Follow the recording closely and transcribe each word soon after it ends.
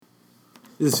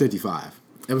This is 55.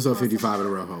 Episode 55 of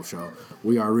the Real Hope Show.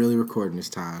 We are really recording this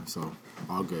time, so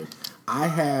all good. I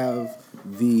have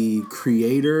the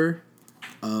creator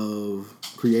and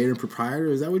proprietor.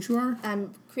 Is that what you are?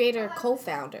 I'm creator,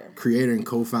 co-founder. Creator and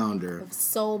co-founder. Of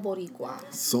Soul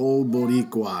Boricua. Soul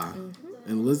Boricua. Mm-hmm.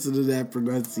 And listen to that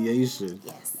pronunciation.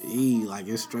 Yes. Like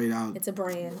it's straight out. It's a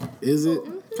brand. Is it?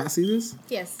 Mm-hmm. Can I see this?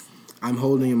 Yes. I'm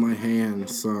holding in my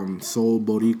hand some Soul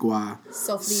Boricua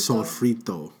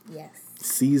sofrito. Yes.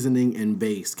 Seasoning and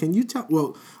base. Can you tell?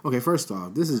 Well, okay, first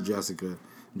off, this is Jessica.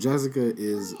 Jessica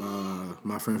is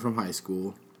my friend from high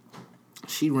school.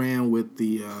 She ran with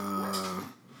the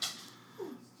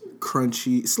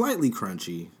crunchy, slightly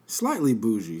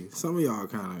bougie. Some of y'all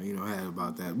kind of, had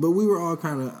about that. But we were all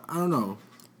kind of, I don't know.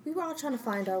 We were all trying to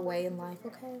find our way in life,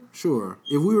 okay? Sure.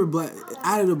 If we were black,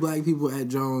 out of the black people at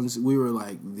Jones, we were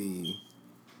like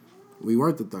we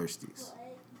weren't the thirsties.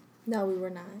 No, we were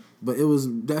not. But it was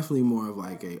definitely more of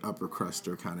like a upper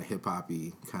cruster kind of hip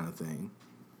hoppy kind of thing.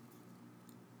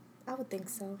 I would think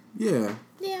so. Yeah.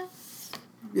 Yeah.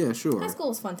 Yeah, sure. High school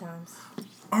was fun times.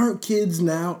 Aren't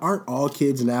all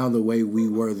kids now the way we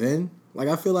were then? Like,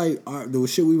 I feel like the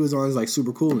shit we was on is like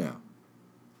super cool now.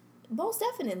 Most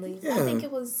definitely. Yeah. I think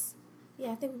it was.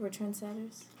 Yeah, I think we were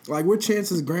trendsetters. Like, we're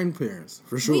Chance's grandparents,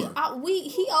 for sure.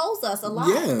 He owes us a lot.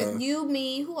 Yeah. You,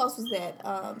 me, who else was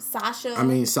that? Sasha. I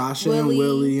mean, Sasha and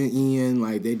Willie and Ian,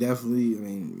 like, they definitely,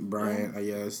 Brian, I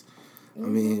guess.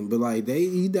 Mm-hmm. But like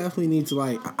he definitely needs to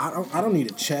like I don't need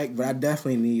a check, but I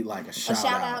definitely need like a shout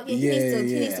out. Yeah, he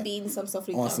needs to be eating some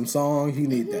sofrito. On some songs, he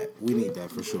need that. We need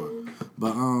that for sure.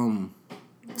 But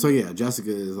so yeah,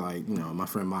 Jessica is like, my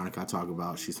friend Monica I talk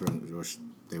about, she's friends, or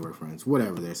they were friends,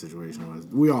 whatever their situation was.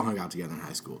 We all hung out together in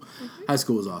high school. Mm-hmm. High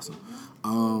school was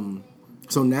awesome.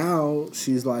 So now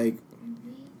she's like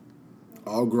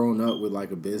all grown up with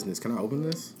like a business. Can I open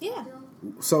this? Yeah.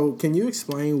 So, can you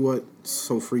explain what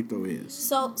sofrito is?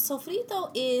 So, sofrito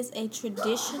is a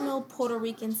traditional Puerto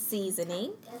Rican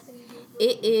seasoning.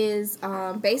 It is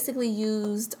basically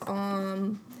used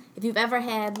if you've ever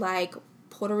had, like,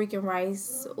 Puerto Rican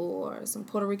rice or some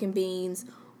Puerto Rican beans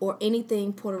or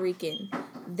anything Puerto Rican,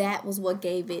 that was what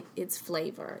gave it its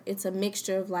flavor. It's a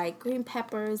mixture of, like, green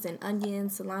peppers and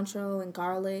onions, cilantro, and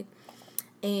garlic.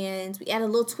 And we add a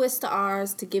little twist to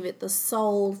ours to give it the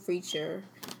soul feature,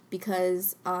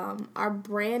 because our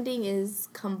branding is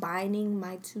combining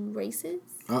my two races.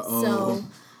 Uh-oh. So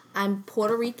I'm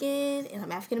Puerto Rican and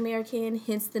I'm African American,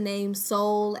 hence the name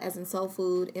Soul, as in soul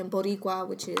food, and Boricua,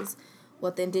 which is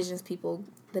what the indigenous people,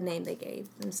 the name they gave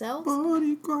themselves.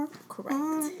 Boricua.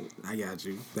 Correct. I got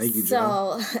you. Thank you,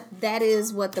 Joe. So that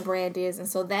is what the brand is, and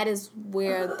so that is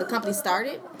where the company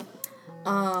started.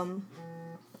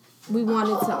 We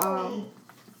wanted to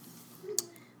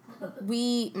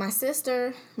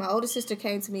my older sister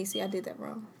came to me. See, I did that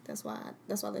wrong. That's why I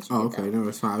let you read that. No,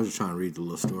 it's fine. I was just trying to read the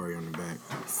little story on the back.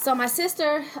 So my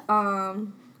sister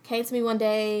came to me one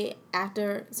day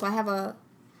after. So I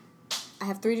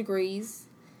have 3 degrees.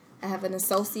 I have an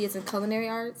associate's in culinary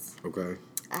arts. Okay.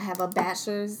 I have a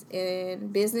bachelor's in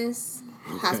business,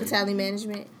 hospitality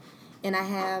management, and I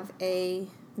have a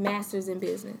master's in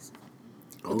business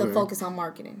with a focus on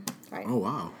marketing. Right. Oh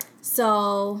wow.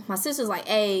 So my sister's like,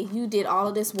 hey, you did all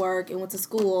of this work and went to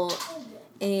school,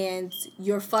 and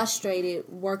you're frustrated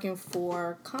working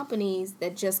for companies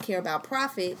that just care about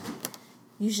profit.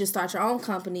 You should start your own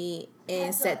company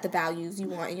and set the values you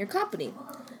want in your company.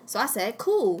 So I said,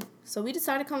 cool. So we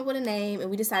decided to come up with a name,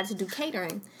 and we decided to do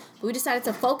catering. But we decided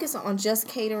to focus on just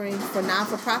catering for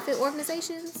non-for-profit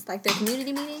organizations, like their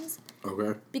community meetings.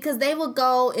 Okay. Because they would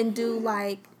go and do,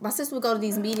 like, my sister would go to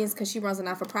these meetings because she runs a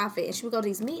not-for-profit, and she would go to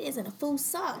these meetings, and the food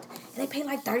sucked. And they paid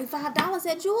like $35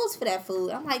 at Jules for that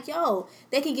food. I'm like, yo,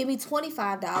 they can give me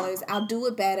 $25. I'll do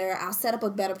it better. I'll set up a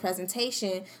better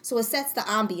presentation. So it sets the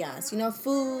ambiance.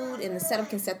 Food and the setup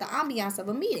can set the ambiance of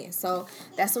a meeting. So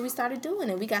that's what we started doing,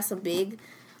 and we got some big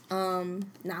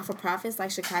not-for-profits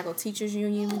like Chicago Teachers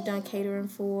Union we've done catering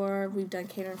for. We've done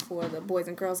catering for the Boys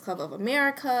and Girls Club of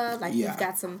America. We've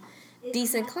got some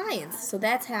decent clients. So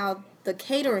that's how the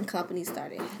catering company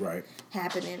started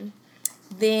happening.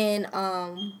 Then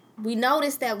we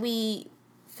noticed that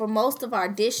for most of our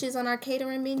dishes on our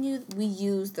catering menu, we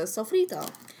use the sofrito.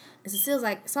 And Cecile's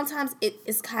like, sometimes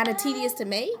it's kind of tedious to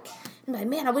make. I'm like,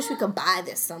 man, I wish we could buy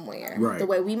this somewhere the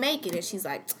way we make it. And she's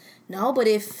like, no, but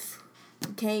if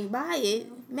you can't buy it,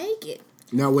 make it.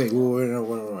 No, wait.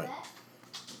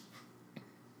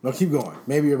 No, keep going.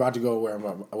 Maybe you're about to go where I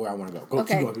want to go.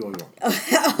 Okay. Keep going.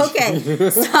 Okay.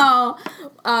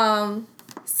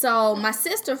 So my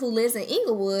sister, who lives in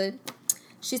Inglewood,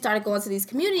 she started going to these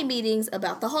community meetings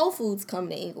about the Whole Foods coming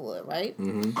to Inglewood, right?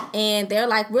 Mm-hmm. And they're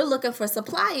like, we're looking for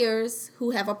suppliers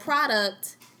who have a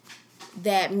product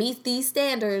that meets these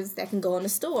standards that can go in the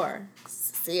store.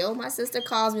 Still, my sister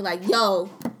calls me like, yo,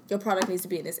 your product needs to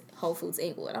be in this Whole Foods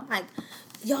Inglewood. I'm like,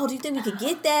 yo, do you think we could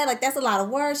get that? Like, that's a lot of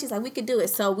work. She's like, we could do it.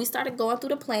 So we started going through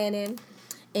the planning,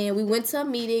 and we went to a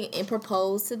meeting and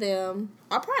proposed to them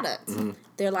our product. Mm-hmm.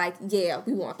 They're like, yeah,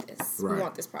 we want this. Right. We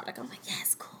want this product. I'm like,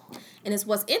 yes, cool. And it's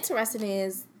what's interesting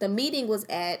is the meeting was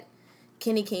at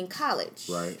Kenny King College.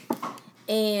 Right.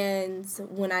 And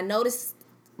when I noticed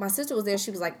my sister was there,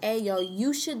 she was like, hey, yo,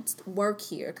 you should work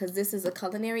here because this is a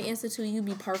culinary institute. You'd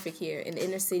be perfect here in the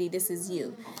inner city. This is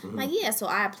you. Mm-hmm. I'm like, yeah. So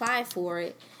I applied for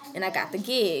it, and I got the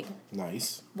gig.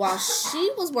 Nice. While she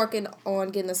was working on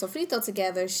getting the sofrito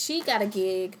together, she got a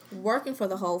gig working for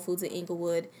the Whole Foods in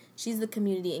Inglewood. She's the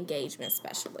community engagement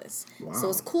specialist. Wow. So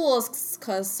it's cool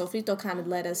because sofrito kind of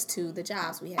led us to the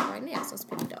jobs we have right now. So it's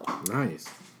pretty dope. Nice.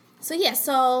 So yeah,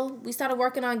 so we started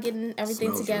working on getting everything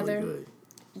Smells together. really good.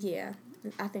 Yeah,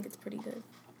 I think it's pretty good.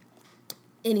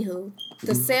 Anywho,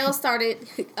 the sales started.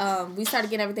 We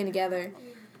started getting everything together,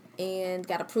 and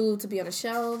got approved to be on the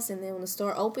shelves. And then when the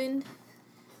store opened,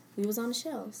 we was on the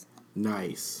shelves.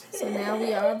 Nice. So now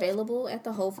we are available at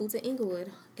the Whole Foods in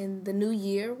Inglewood. In the new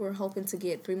year, we're hoping to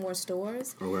get 3 more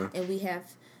stores, Okay. and we have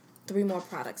 3 more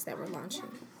products that we're launching.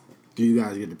 Do you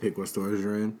guys get to pick what stores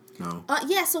you're in? No.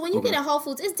 Yeah. So when you Okay. get at Whole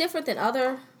Foods, it's different than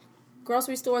other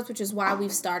grocery stores, which is why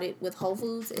we've started with Whole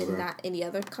Foods and Okay. not any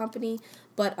other company.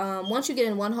 But once you get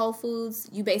in one Whole Foods,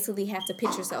 you basically have to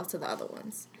pitch yourself to the other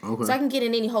ones. Okay. So I can get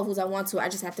in any Whole Foods I want to. I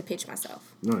just have to pitch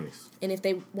myself. Nice. And if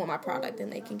they want my product, then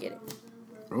they can get it.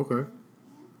 Okay.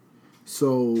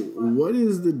 So, what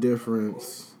is the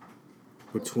difference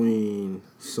between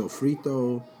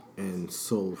sofrito and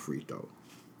solfrito?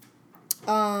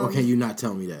 Or can you not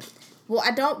tell me that? Well,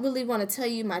 I don't really want to tell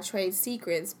you my trade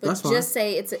secrets, but That's fine. just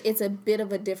say it's a bit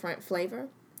of a different flavor.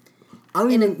 I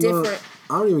don't in a even no, different-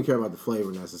 I don't even care about the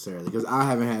flavor necessarily because I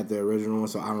haven't had the original one,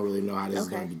 so I don't really know how this is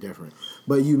going to be different.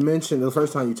 But you mentioned the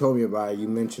first time you told me about it, you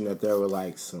mentioned that there were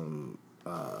like some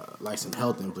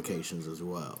health implications as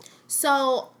well.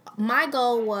 So my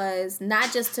goal was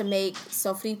not just to make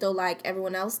sofrito like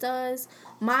everyone else does.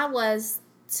 Mine was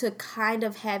to kind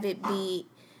of have it be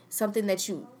something that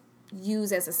you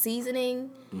use as a seasoning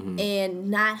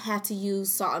and not have to use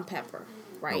salt and pepper,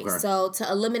 right? Okay. So to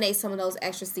eliminate some of those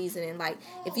extra seasoning, like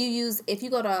if you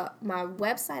go to my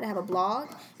website, I have a blog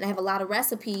and I have a lot of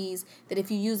recipes that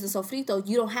if you use the sofrito,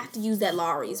 you don't have to use that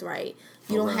Lawry's, right?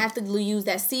 You don't Okay. have to use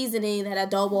that seasoning, that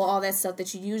adobo, all that stuff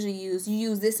that you usually use. You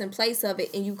use this in place of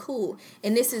it and you cool.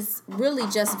 And this is really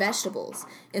just vegetables.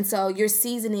 And so you're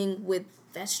seasoning with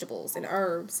vegetables and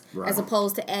herbs as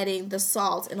opposed to adding the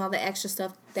salt and all the extra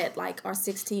stuff that like are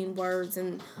 16 words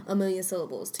and a million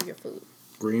syllables to your food.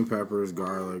 Green peppers,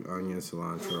 garlic, onion,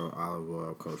 cilantro, olive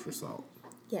oil, kosher salt.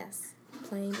 Yes,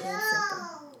 plain and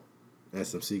simple. That's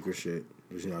some secret shit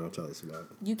that you're not gonna tell us about.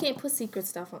 You can't put secret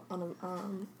stuff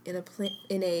on in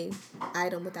a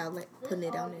item without putting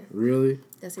it down there. Really?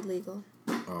 That's illegal.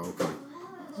 Oh, okay.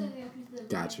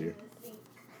 Got you.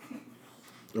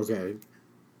 Okay.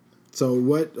 So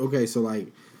what? Okay, so like,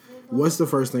 what's the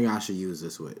first thing I should use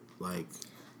this with? Like,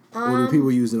 or do people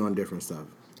use it on different stuff?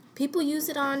 People use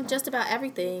it on just about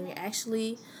everything.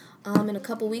 Actually, in a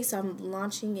couple weeks, I'm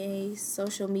launching a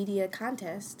social media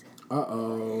contest.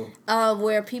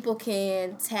 Where people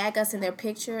can tag us in their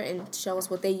picture and show us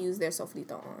what they use their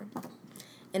sofrito on.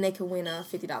 And they can win a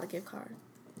 $50 gift card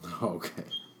Okay.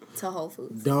 to Whole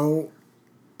Foods. Don't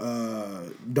not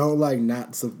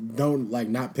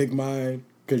pick mine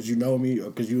because you know me or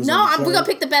because you was No, on the we're show. going to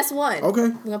pick the best one. Okay. We're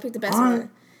going to pick the best All right. one.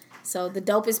 So the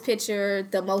dopest picture,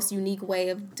 the most unique way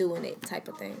of doing it type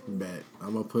of thing. Bet.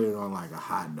 I'm gonna put it on like a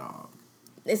hot dog.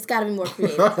 It's got to be more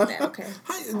creative than that, okay?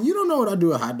 You don't know what I do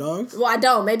with hot dogs? Well, I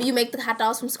don't. Maybe you make the hot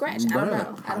dogs from scratch. I don't Bruh,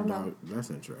 know. I hot don't know. dog-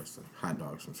 That's interesting. Hot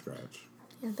dogs from scratch.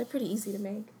 Yeah, they're pretty easy to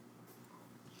make.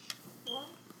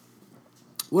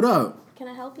 What up? Can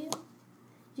I help you?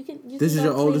 You can This is go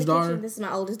your clean oldest the kitchen. daughter? This is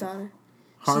my oldest daughter.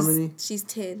 Harmony? She's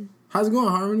 10. How's it going,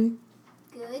 Harmony?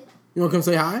 Good. You wanna come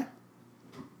say hi?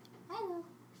 I know.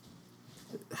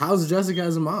 How's Jessica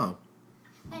as a mom?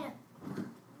 I know.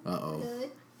 Uh-oh.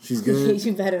 Good. She's good?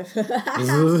 You better.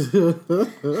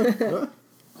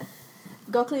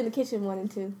 Go clean the kitchen 1 and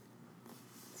 2.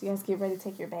 So you guys get ready to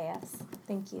take your baths.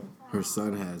 Thank you. Her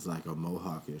son has like a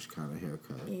mohawkish kind of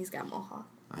haircut. Yeah, he's got mohawk.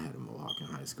 I had a mohawk in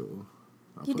high school.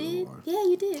 I You put it did? on. Yeah,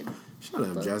 you did. Shut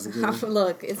up, Jessica.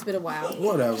 Look, it's been a while.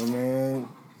 Whatever, man.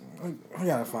 I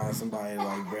gotta find somebody to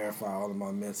like verify all of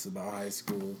my myths about high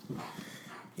school.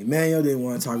 Emmanuel didn't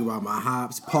want to talk about my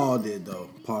hops. Paul did, though.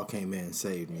 Paul came in and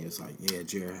saved me. It's like, yeah,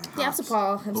 Jared had hops. Yeah,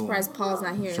 I'm surprised Paul's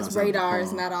not here. Shouts His out to radar Paul.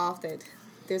 is not off that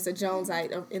there's a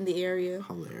Jonesite in the area.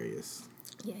 Hilarious.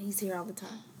 Yeah, he's here all the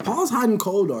time. Paul's hot and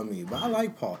cold on me, but I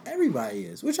like Paul. Everybody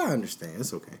is, which I understand.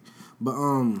 It's okay. But,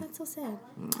 That's so sad.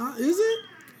 is it?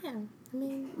 Yeah, I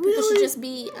mean, people Really? should just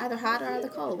be either hot or either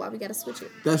cold. Why we gotta switch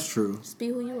it? That's true. Just be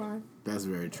who you are. That's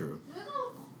very true.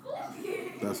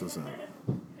 That's what's up.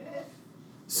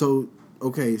 So,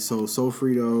 okay, so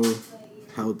Frito,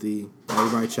 healthy.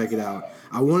 Everybody check it out.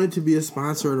 I wanted to be a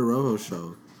sponsor of the Rojo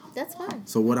Show. That's fine.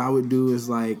 So what I would do is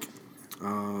like,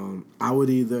 I would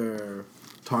either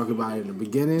talk about it in the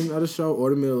beginning of the show or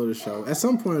the middle of the show. At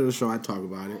some point of the show, I'd talk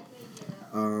about it.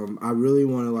 I really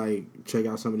want to like check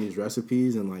out some of these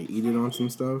recipes and like eat it on some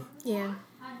stuff. Yeah.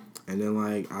 And then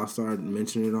like I'll start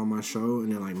mentioning it on my show,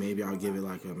 and then like maybe I'll give it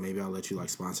like maybe I'll let you like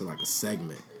sponsor like a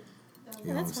segment. You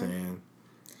know what I'm that's fine. saying?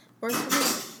 Works for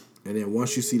me. And then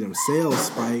once you see them sales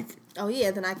spike, Oh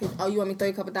yeah, then I could. Oh, you want me to throw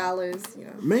you a couple dollars? You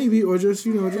know. maybe, or just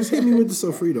just hit me with the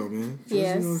Sofrito, man. Just,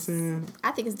 Yes. You know what I'm saying?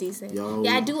 I think it's decent. Yo,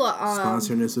 yeah, I do a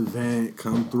sponsoring this event,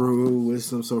 come through with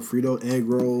some Sofrito egg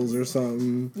rolls or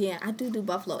something. Yeah, I do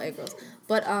buffalo egg rolls.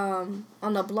 But on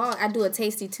the blog, I do a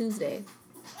Tasty Tuesday.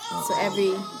 So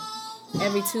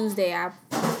every Tuesday, I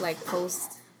like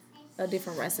post a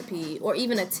different recipe or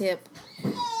even a tip.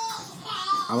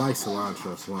 I like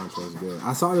cilantro. Cilantro is good.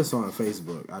 I saw this on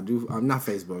Facebook. I'm not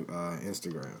Facebook.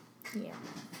 Instagram. Yeah,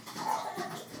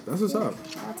 That's what's up.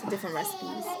 lots of different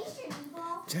recipes.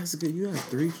 Jessica, you have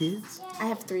 3 kids? I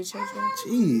have 3 children.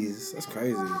 Jeez, that's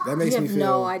crazy. That makes You me have feel.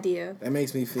 no idea. That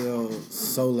makes me feel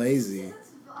so lazy.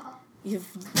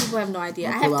 People have no idea.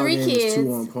 I My have pullout 3 game is kids.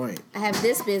 2 on point. I have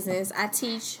this business. I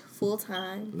teach full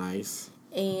time, Nice.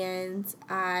 and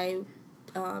I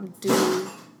do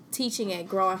teaching at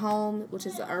Growing Home, which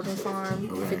is an urban farm,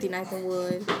 Okay. 59th and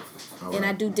Wood. All And I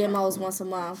right. do demos once a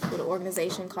month with an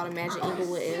organization called Imagine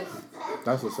Inglewood If.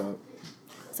 That's what's up.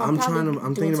 So I'm probably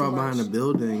thinking doing too about buying a much.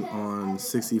 building on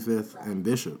 65th and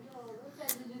Bishop.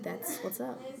 That's what's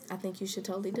up. I think you should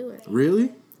totally do it.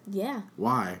 Really? Yeah,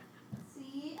 Why?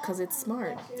 because it's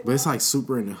smart. But it's like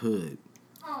super in the hood.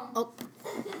 Oh,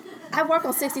 I work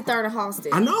on 63rd and Halsted.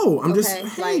 I know. I'm just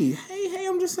Okay, hey,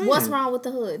 I'm just saying. What's wrong with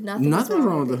the hood? Nothing's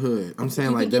wrong with the hood. I'm saying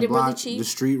You like can get that it really block, cheap. the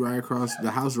street right across,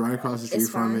 the house right across the street It's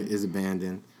from fine. it is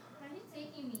abandoned.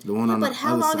 The one on But the how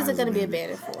other long side is it going to be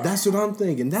abandoned. abandoned for? That's what I'm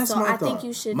thinking. That's So my I thought. think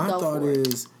you should my go thought for it.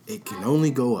 is it can only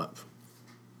go up.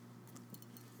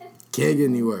 Can't get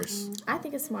any worse. I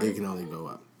think it's smart. It can only go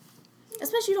up.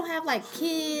 Especially you don't have like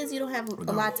kids, you don't have a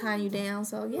No. lot tying you down.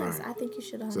 So yes, Right. I think you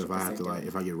should 100%. So if I have to do like, it.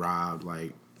 if I get robbed,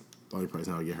 like the only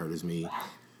person that would get hurt is me. I I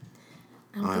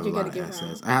don't don't have think a you're lot gonna of get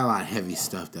assets. robbed. I have a lot of heavy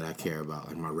stuff that I care about,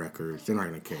 like my records. They're not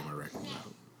gonna carry my records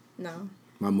out. No.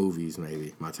 My movies,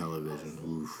 maybe. My television.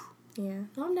 Oof. Yeah.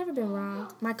 No, I've never been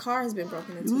robbed. My car has been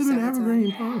broken into You live in several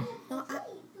Evergreen times. Park. No,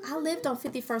 I lived on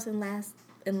 51st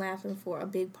and Laughing for a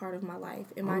big part of my life,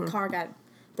 and my Okay. car got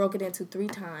broken into 3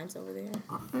 times over there.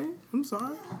 Okay, I'm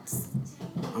sorry.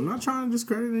 I'm not trying to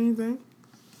discredit anything.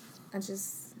 I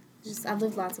just I've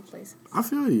lived lots of places. I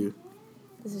feel you.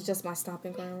 This is just my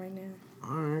stomping ground right now.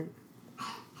 All right.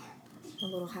 My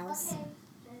little house.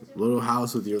 Little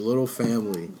house with your little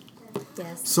family.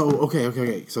 Yes. So,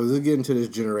 okay. So let's get into this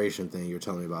generation thing you were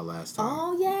telling me about last time.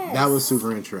 Oh yes. That was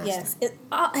super interesting. Yes.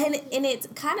 And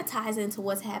it kind of ties into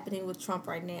what's happening with Trump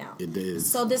right now. It is.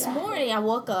 So this morning I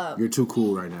woke up. You're too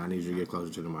cool right now. I need you to get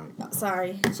closer to the mic.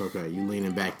 Sorry. It's okay. You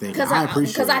leaning back thinking. Because I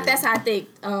appreciate it. that's how I think.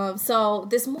 So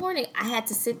this morning I had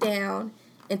to sit down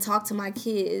and talk to my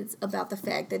kids about the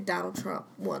fact that Donald Trump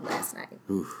won last night.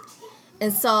 Oof.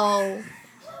 And so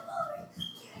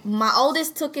my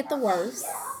oldest took it the worst,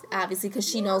 obviously, because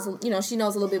she knows a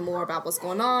little bit more about what's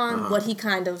going on, what he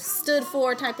kind of stood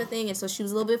for, type of thing. And so she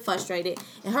was a little bit frustrated.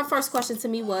 And her first question to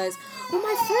me was, "Well,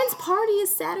 my friend's party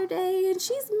is Saturday, and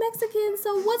she's Mexican,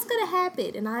 so what's gonna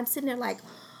happen?" And I'm sitting there like,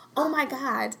 "Oh my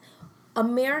God."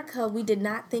 America, we did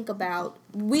not think about.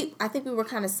 I think we were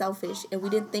kind of selfish, and we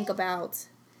didn't think about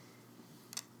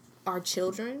our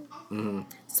children. Mm-hmm.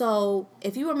 So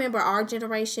if you remember our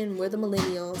generation, we're the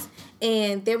millennials,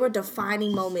 and there were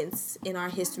defining moments in our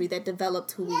history that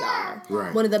developed who we are.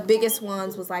 Right. One of the biggest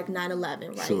ones was like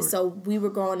 9/11, right? Sure. So we were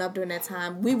growing up during that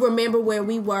time. We remember where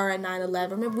we were at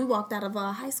 9/11. Remember, we walked out of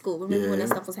high school. Remember when Yeah.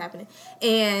 that stuff was happening.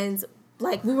 And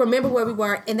like, we remember where we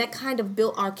were, and that kind of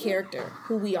built our character,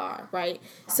 who we are, right?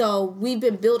 So we've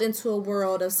been built into a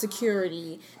world of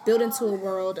security, built into a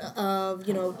world of,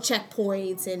 you know,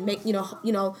 checkpoints and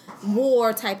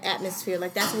war type atmosphere.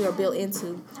 Like, that's what we're built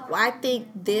into. Well, I think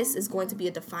this is going to be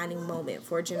a defining moment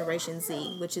for Generation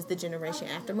Z, which is the generation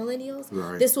after millennials.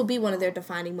 Right. This will be one of their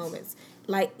defining moments.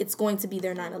 Like, it's going to be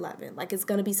their 9/11. Like, it's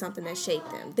going to be something that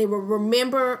shaped them. They will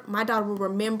remember, my daughter will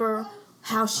remember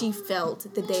how she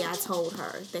felt the day I told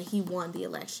her that he won the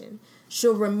election.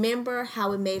 She'll remember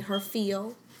how it made her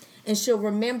feel, and she'll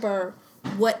remember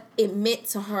what it meant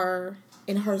to her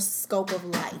in her scope of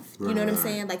life. You know what I'm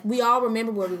saying? Like, we all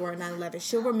remember where we were in 9/11.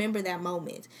 She'll remember that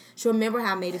moment. She'll remember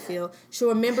how it made her feel. She'll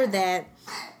remember that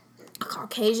a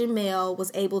Caucasian male was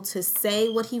able to say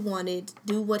what he wanted,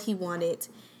 do what he wanted,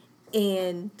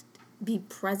 and be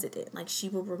president. Like, she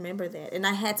will remember that. And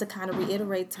I had to kind of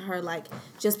reiterate to her, like,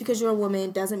 just because you're a woman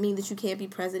doesn't mean that you can't be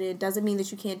president, doesn't mean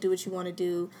that you can't do what you want to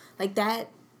do. Like, that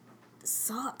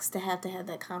sucks to have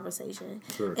that conversation.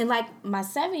 Sure. And, like, my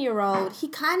 7-year-old, he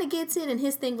kind of gets it, and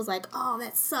his thing was like, oh,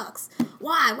 that sucks.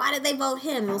 Why did they vote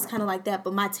him? It was kind of like that.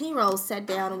 But my 10-year-old sat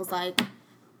down and was like,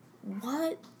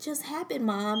 what just happened,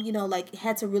 Mom? You know, like,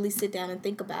 had to really sit down and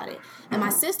think about it. And my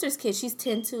sister's kid, she's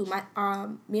 10 too.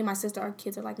 Me and my sister, our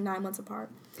kids are like 9 months apart.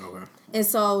 Okay. And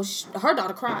so her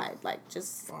daughter cried, like,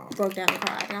 just broke down and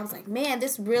cried. And I was like, man,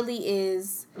 this really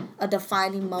is a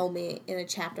defining moment in a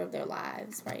chapter of their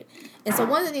lives, right? And so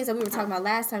one of the things that we were talking about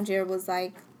last time, Jared, was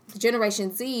like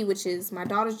Generation Z, which is my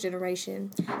daughter's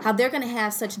generation, how they're going to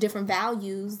have such different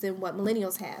values than what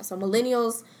millennials have. So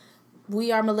we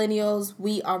are millennials.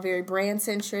 We are very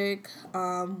brand-centric.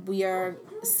 We are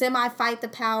semi-fight the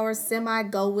power,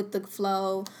 semi-go with the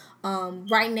flow.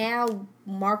 Right now,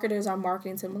 marketers are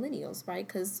marketing to millennials, right?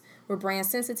 Because we're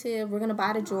brand-sensitive. We're going to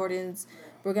buy the Jordans.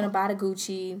 We're going to buy the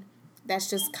Gucci. That's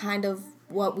just kind of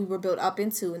what we were built up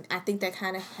into. And I think that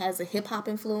kind of has a hip-hop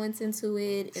influence into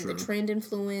it and the trend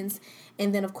influence.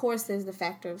 And then, of course, there's the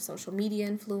factor of social media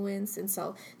influence. And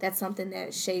so that's something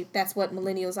that's what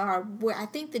millennials are. Where I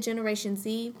think the Generation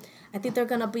Z, I think they're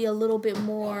going to be a little bit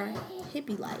more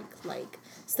hippie-like. Like,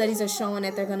 studies are showing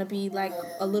that they're going to be, like,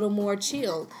 a little more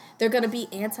chill. They're going to be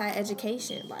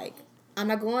anti-education. Like, I'm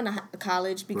not going to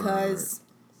college because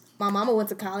my mama went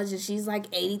to college and she's like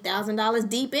 $80,000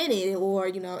 deep in it, or,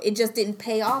 you know, it just didn't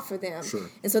pay off for them. Sure.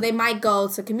 And so they might go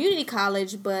to community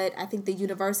college, but I think the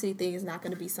university thing is not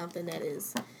going to be something that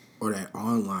is... Or that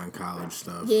online college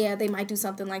stuff. Yeah, they might do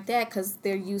something like that because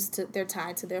they're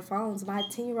tied to their phones. My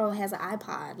 10-year-old has an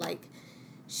iPod. Like,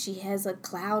 she has a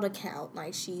cloud account.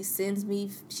 Like, she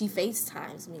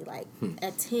FaceTimes me, like,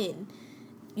 at 10.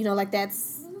 You know, like,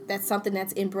 that's something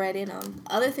that's inbred in them.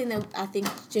 Other thing that I think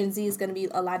Gen Z is going to be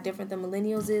a lot different than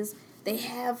millennials is they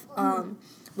have,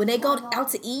 when they go out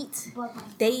to eat,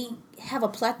 they have a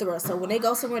plethora. So when they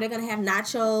go somewhere, they're going to have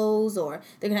nachos or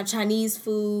they're going to have Chinese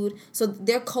food. So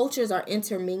their cultures are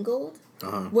intermingled,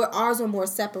 where ours are more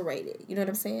separated. You know what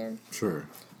I'm saying? Sure.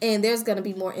 And there's going to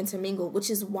be more intermingled, which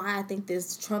is why I think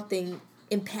this Trump thing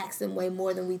impacts them way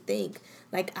more than we think.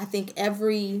 Like, I think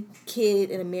every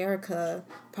kid in America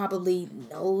probably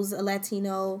knows a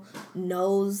Latino,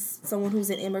 knows someone who's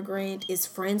an immigrant, is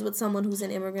friends with someone who's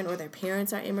an immigrant, or their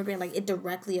parents are immigrant. Like, it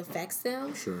directly affects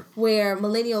them. Sure. Where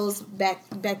millennials back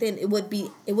then, it wouldn't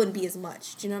be as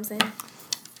much. Do you know what I'm saying?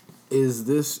 Is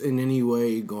this in any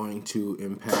way going to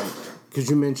impact? Because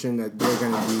you mentioned that they're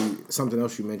going to be, something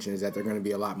else you mentioned is that they're going to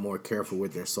be a lot more careful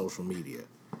with their social media.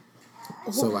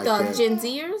 So like the Gen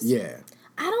Zers? Yeah.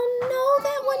 I don't know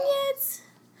that one yet.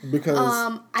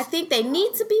 Because I think they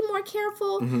need to be more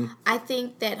careful. I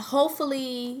think that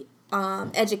hopefully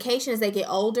education as they get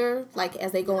older, like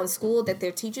as they go in school, that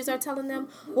their teachers are telling them,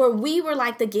 where we were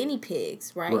like the guinea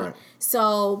pigs, right?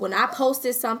 So when I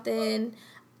posted something,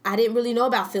 I didn't really know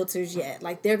about filters yet.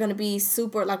 Like, they're going to be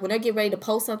super, like, when they get ready to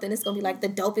post something, it's going to be, like, the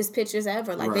dopest pictures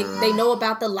ever. Like, they know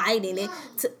about the lighting.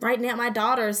 Right now, my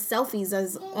daughter's selfies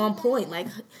is on point. Like,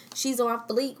 she's on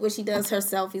fleek when she does her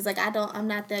selfies. Like, I'm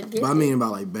not that gifted. But I mean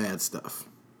about, like, bad stuff.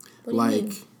 What do you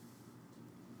mean?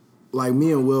 Like,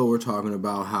 me and Will were talking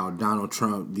about how Donald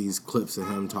Trump, these clips of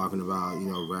him talking about,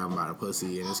 you know, grabbing by the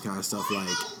pussy and this kind of stuff. Like,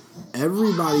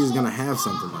 everybody's going to have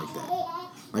something like that.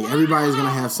 Like, everybody's going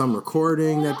to have some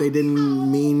recording that they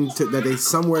didn't mean to, that they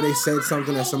said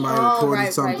something, that somebody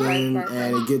recorded something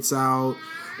and it gets out.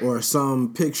 Or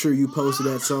some picture you posted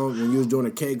at when you was doing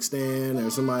a cake stand, or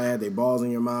somebody had their balls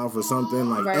in your mouth or something.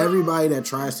 Like, everybody that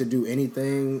tries to do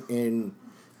anything in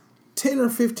 10 or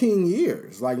 15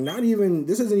 years, like,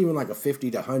 this isn't even like a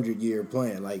 50 to 100 year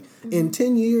plan. Like, in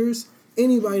 10 years,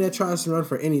 anybody that tries to run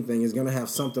for anything is gonna have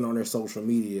something on their social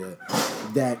media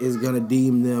that is gonna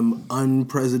deem them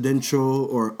unpresidential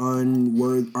or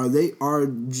unworthy. Are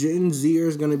Gen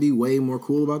Zers gonna be way more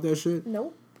cool about that shit?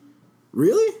 Nope.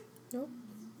 Really? Nope.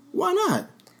 Why not?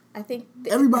 I think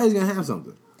Everybody's gonna have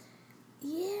something.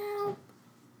 Yeah.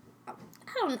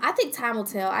 I think time will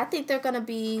tell. I think they're gonna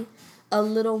be a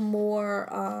little more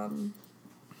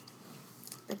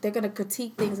like they're gonna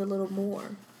critique things a little more.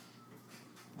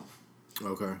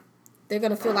 Okay. They're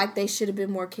gonna feel like they should have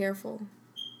been more careful.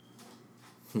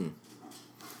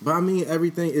 But I mean,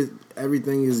 everything is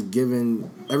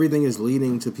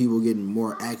leading to people getting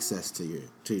more access to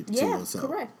yourself.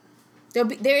 Correct.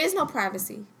 There is no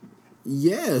privacy.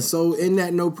 Yeah, so in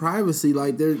that no privacy,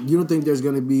 like you don't think there's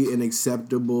going to be an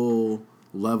acceptable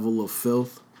level of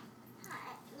filth?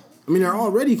 I mean, there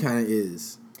already kind of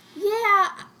is. Yeah,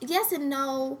 yes and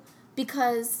no,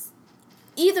 because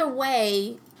either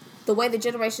way, the way the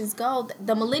generations go,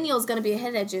 the millennials going to be ahead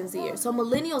of that Gen Z. So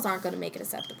millennials aren't going to make it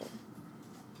acceptable.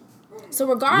 So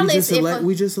regardless,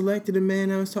 we just elected a man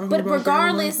that was talking about. But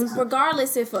regardless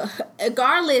if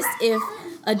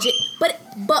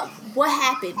what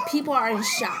happened? People are in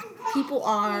shock. People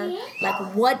are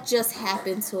like, what just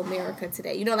happened to America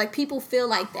today? You know, like people feel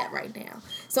like that right now.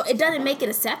 So it doesn't make it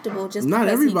acceptable just not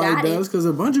because everybody he got does, because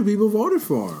a bunch of people voted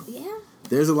for him. Yeah.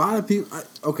 There's a lot of people.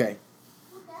 Okay.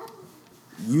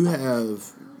 You have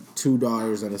 2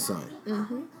 daughters and a son.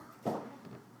 Mm-hmm.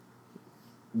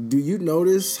 Do you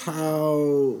notice how,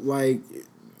 like,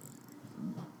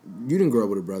 you didn't grow up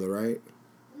with a brother, right?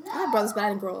 I have brothers, but I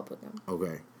didn't grow up with them.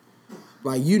 Okay.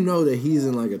 Like, you know that he's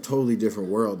in, like, a totally different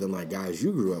world than, like, guys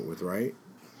you grew up with, right?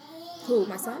 Who,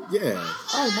 my son? Yeah.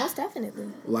 Oh, most definitely.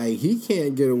 Like, he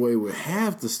can't get away with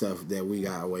half the stuff that we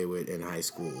got away with in high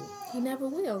school. He never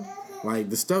will. Like,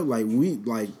 the stuff,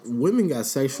 women got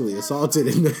sexually assaulted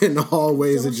in the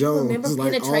hallways of Jones,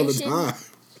 like, all the time.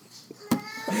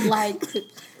 Like...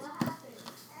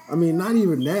 I mean, not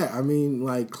even that. I mean,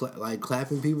 like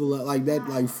clapping people up, like that,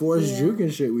 like forced juking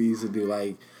shit we used to do.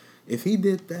 Like, if he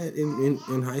did that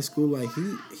in high school, like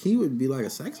he would be like a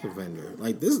sex offender.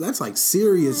 Like that's like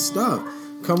serious stuff.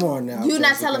 Come on now. You're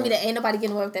not telling me that ain't nobody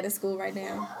getting away with that in school right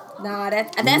now. Nah,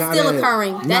 that's still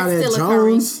occurring. That's still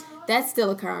occurring. That's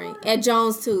still occurring. At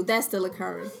Jones too, that's still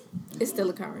occurring. It's still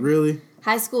occurring. Really?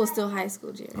 High school is still high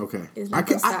school, Jerry. Okay. It's not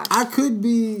gonna stop. I could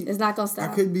be... It's not going to stop.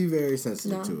 I could be very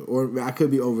sensitive to it. Or I could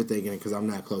be overthinking it because I'm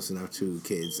not close enough to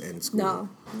kids and school. No.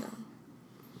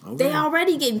 Okay. They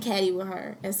already getting catty with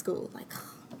her at school. Like,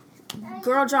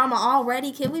 girl drama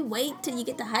already? Can we wait till you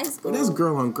get to high school? But that's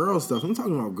girl on girl stuff. I'm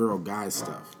talking about girl guy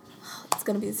stuff. It's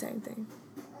going to be the same thing.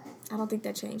 I don't think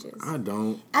that changes. I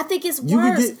don't. I think it's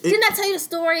worse. Didn't I tell you the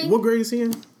story? What grade is he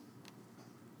in?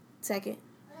 2nd.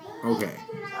 Okay.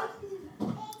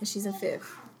 And she's in 5th.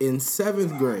 In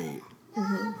 7th grade,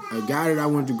 a guy that I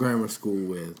went to grammar school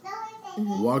with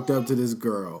walked up to this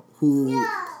girl who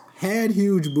had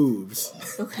huge boobs.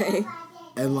 Okay.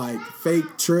 And, like,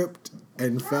 fake tripped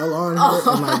and fell on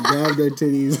her and, like, grabbed her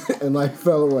titties and, like,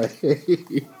 fell away.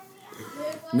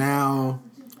 Now,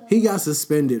 he got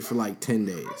suspended for, like, 10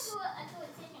 days.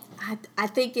 I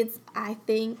think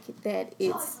that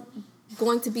it's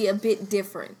going to be a bit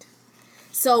different.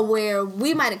 So where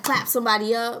we might have clapped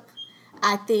somebody up,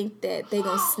 I think that they're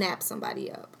going to snap somebody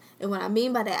up. And what I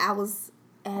mean by that, I was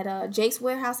at Jake's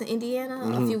Warehouse in Indiana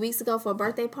a few weeks ago for a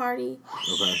birthday party.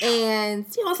 Okay. And,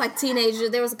 you know, it's like teenagers.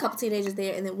 There was a couple teenagers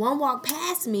there. And then one walked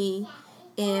past me,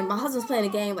 and my husband's playing a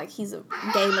game. Like, he's a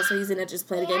gamer, so he's in there just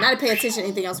playing a game. Not to pay attention to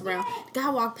anything else around. The guy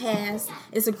walked past.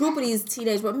 It's a group of these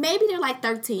teenagers, but maybe they're like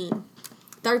 13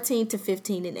 to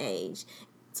 15 in age.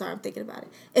 Sorry, I'm thinking about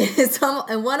it.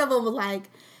 And one of them was like,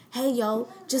 hey, yo,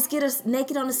 just get her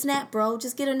naked on the snap, bro.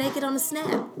 Just get her naked on the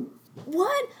snap.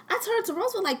 What? I turned to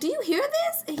Roosevelt like, do you hear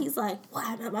this? And he's like, what?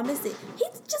 I missed it. He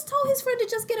just told his friend to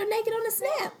just get her naked on the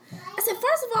snap. I said,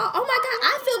 first of all, oh my God,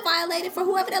 I feel violated for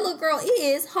whoever that little girl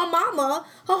is, her mama,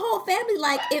 her whole family.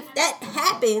 Like, if that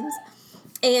happens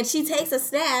and she takes a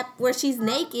snap where she's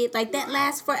naked, like, that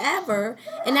lasts forever.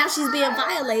 And now she's being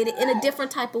violated in a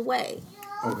different type of way.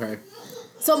 Okay.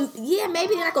 So, yeah,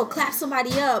 maybe they're not going to clap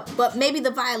somebody up, but maybe the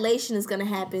violation is going to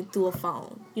happen through a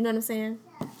phone. You know what I'm saying?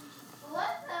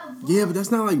 Yeah, but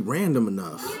that's not, like, random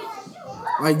enough.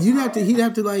 Like, he'd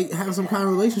have to, like, have some kind of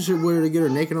relationship with her to get her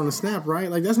naked on the snap,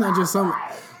 right? Like, that's not just some...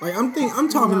 Like, I'm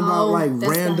talking about, like,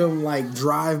 random, like,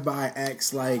 drive-by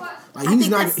acts, like he's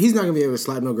not going to be able to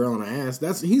slap no girl on the ass.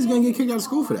 He's going to get kicked out of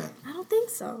school for that. think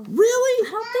so. Really?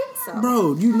 I don't think so.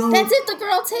 Bro, you know. That's if the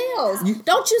girl tells.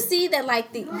 Don't you see that,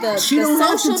 like, the She the don't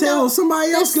have social to tell. norm,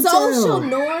 Somebody else can the tell. social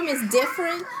norm is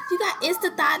different. You got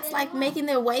Insta thoughts, like, making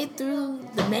their way through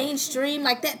the mainstream.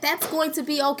 Like, that's going to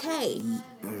be okay.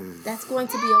 That's going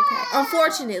to be okay.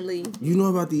 Unfortunately. You know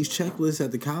about these checklists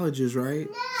at the colleges, right?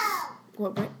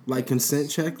 What? Like consent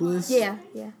checklists? Yeah.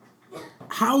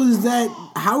 How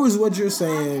is what you're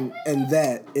saying and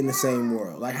that in the same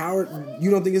world? Like, you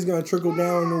don't think it's going to trickle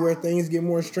down to where things get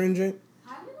more stringent?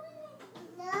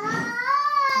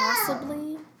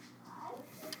 Possibly.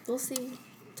 We'll see.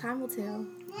 Time will tell.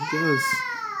 I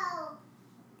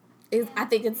guess. I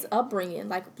think it's upbringing.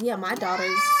 Like, yeah, my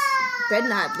daughters better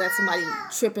not let somebody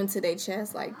trip into their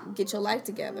chest. Like, get your life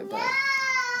together. But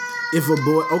If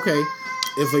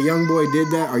a young boy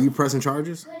did that, are you pressing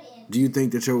charges? Do you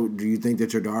think that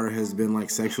your daughter has been like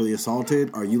sexually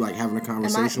assaulted? Are you like having a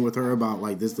conversation with her about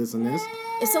like this, and this?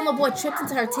 if some little boy tripped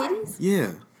into her titties,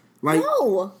 Yeah. Like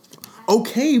no.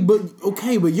 Okay,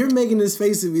 but you're making this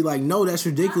face to be like, no, that's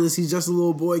ridiculous. He's just a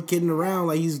little boy kidding around,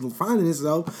 like he's finding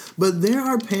himself. But there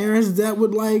are parents that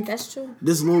would like. That's true.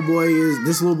 This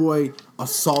little boy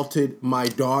assaulted my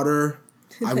daughter.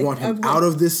 I want him out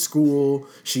of this school.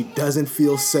 She doesn't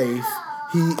feel safe.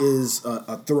 He is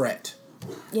a threat.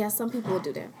 Yeah, some people will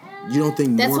do that. You don't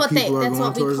think That's more what people are that's going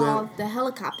what we towards call that? the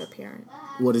helicopter parent.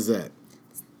 What is that?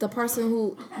 The person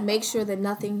who makes sure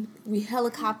that we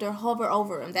helicopter hover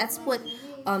over him. That's what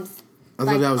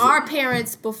like our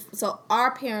parents. So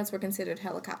our parents were considered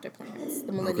helicopter parents,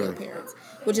 the millennial parents,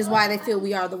 which is why they feel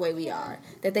we are the way we are.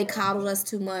 That they coddled us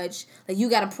too much. Like,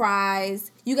 you got a prize,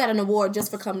 you got an award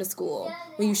just for coming to school,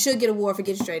 when you should get an award for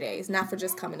getting straight A's, not for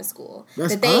just coming to school.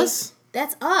 That's us.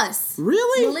 That's us.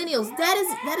 Really? Millennials. That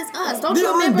is us. Don't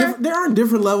you remember? There aren't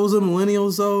different levels of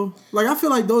millennials, though. Like, I feel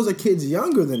like those are kids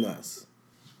younger than us.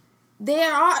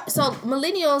 There are. So,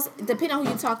 millennials, depending on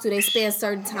who you talk to, they span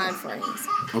certain time frames.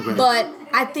 Okay. But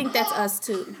I think that's us,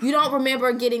 too. You don't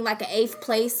remember getting, like, an 8th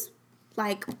place,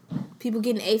 like, people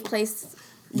getting 8th place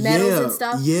medals and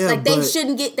stuff? Yeah, like, they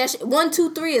shouldn't get that. 1,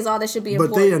 2, 3 is all that should be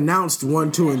important. But they announced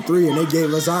 1, 2, and 3, and they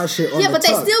gave us our shit on the but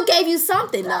tuck. they still gave you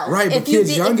something, though. Right, but if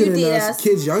kids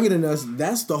younger than us,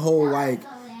 that's the whole, like,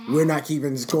 we're not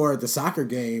keeping score at the soccer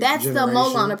game. That's generation. the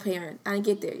Molana parent. I didn't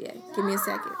get there yet. Give me a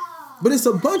second. But it's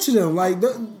a bunch of them. Like,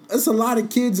 it's a lot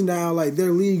of kids now. Like, their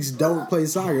leagues don't play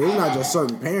soccer. It's not just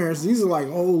certain parents. These are, like,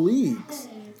 whole leagues.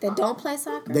 That don't play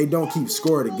soccer? They don't keep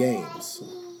score of the games.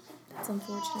 That's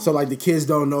unfortunate. So, like, the kids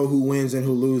don't know who wins and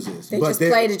who loses. They just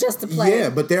play just to play. Yeah,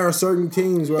 but there are certain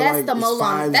teams where, that's like, the it's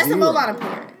Molana. 5-0. That's the Molana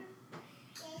parent.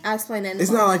 I'll explain that in a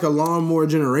It's moment. not like a lawnmower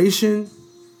generation.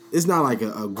 It's not like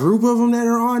a group of them that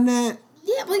are on that.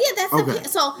 Yeah, well, yeah, that's okay.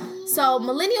 So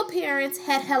millennial parents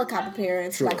had helicopter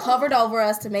parents, like, hovered over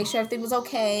us to make sure everything was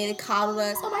okay. They coddled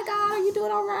us. Oh my God, are you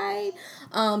doing all right?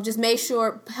 Just made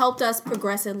sure, helped us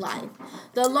progress in life.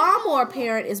 The lawnmower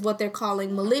parent is what they're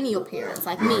calling millennial parents,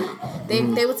 like me.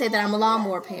 They would say that I'm a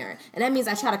lawnmower parent, and that means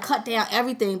I try to cut down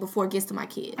everything before it gets to my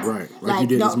kids. Right, like you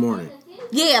did this morning.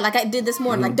 Yeah, like I did this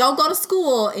morning. Like, don't go to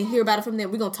school and hear about it from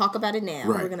them. We're going to talk about it now.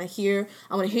 Right. I want to hear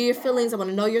your feelings. I want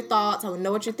to know your thoughts. I want to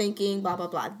know what you're thinking, blah, blah,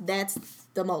 blah. That's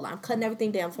the mola. I'm cutting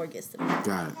everything down before it gets to them.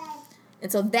 Got it.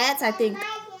 And so that's, I think,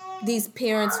 these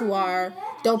parents who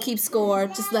don't keep score,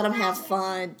 just let them have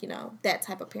fun, that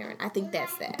type of parent. I think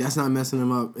that's that. That's not messing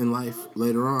them up in life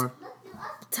later on.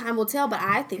 Time will tell, but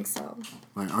I think so.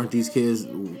 Like, aren't these kids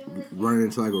running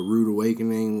into, like, a rude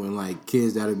awakening when, like,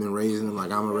 kids that have been raising them,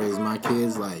 like, I'm going to raise my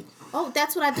kids, like, oh,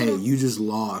 that's what I do. hey, you just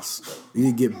lost. You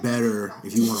need to get better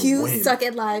if you want to win. You suck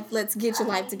at life. Let's get your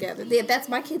life together. Yeah, that's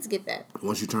my kids get that.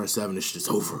 Once you turn 7, it's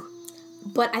just over.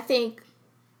 But I think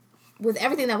with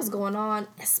everything that was going on,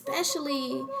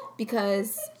 especially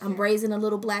because I'm raising a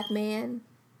little black man,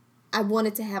 I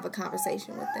wanted to have a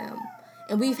conversation with them.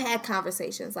 And we've had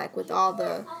conversations, like with all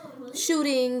the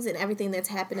shootings and everything that's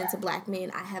happening to black men.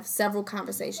 I have several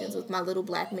conversations with my little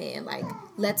black man, like,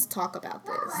 let's talk about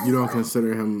this. You don't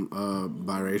consider him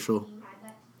biracial?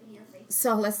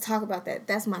 So let's talk about that.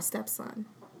 That's my stepson.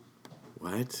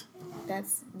 What?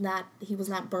 He was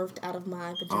not birthed out of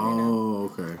my vagina.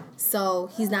 Oh, okay. So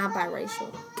he's not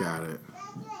biracial. Got it.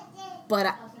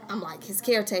 But I'm like his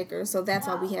caretaker, so that's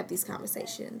why we have these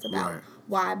conversations about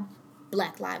why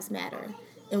Black lives matter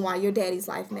and why your daddy's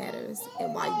life matters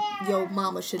and why your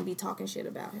mama shouldn't be talking shit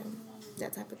about him.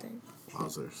 That type of thing.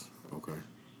 Wowzers. Okay.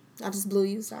 I just blew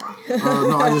you, sorry.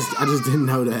 No, I just didn't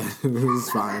know that. It's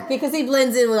fine. Because he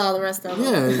blends in with all the rest of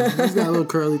them. Yeah, he's got a little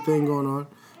curly thing going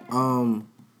on.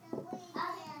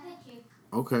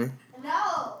 Okay.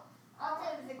 No.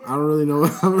 All don't really know.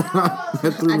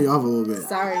 That threw me off a little bit.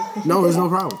 Sorry. No, it's no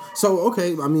problem. So,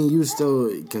 okay, I mean, you still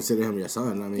consider him your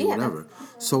son. I mean, Yeah. whatever.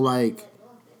 So, like,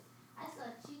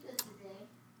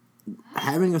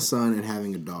 having a son and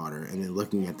having a daughter and then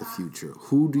looking at the future,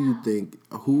 who do you think,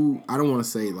 I don't want to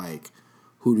say, like,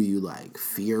 who do you, like,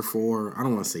 fear for? I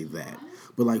don't want to say that.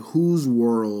 But, like, whose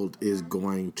world is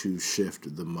going to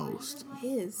shift the most?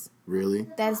 His. Really?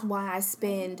 That's why I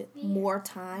spend more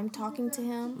time talking to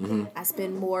him. Mm-hmm. I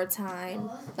spend more time,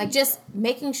 like, just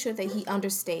making sure that he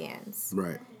understands,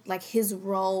 Right. like, his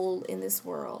role in this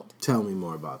world. Tell me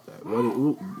more about that.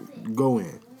 Go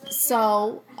in.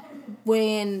 So,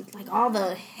 when, like, all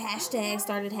the hashtags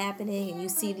started happening and you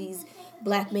see these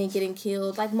black men getting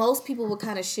killed, like, most people would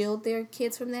kind of shield their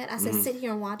kids from that. I said, sit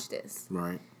here and watch this.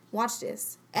 Right. Watch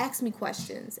this. Ask me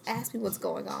questions. Ask me what's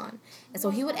going on. And so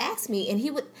he would ask me, and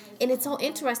it's so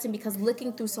interesting because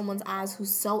looking through someone's eyes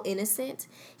who's so innocent,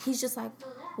 he's just like,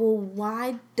 well,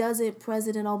 why doesn't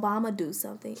President Obama do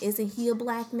something? Isn't he a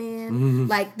black man? Mm-hmm.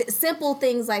 Like, simple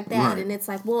things like that. Right. And it's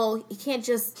like, well, he can't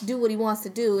just do what he wants to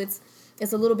do. It's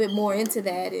a little bit more into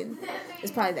that, and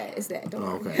it's probably that. It's that.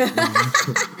 Don't worry.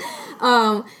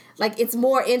 Okay. Like, it's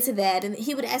more into that, and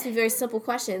he would ask me very simple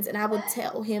questions, and I would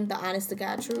tell him the honest to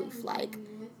God truth. Like,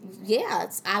 yeah,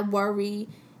 I worry.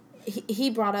 He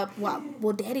brought up,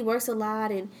 well, Daddy works a lot,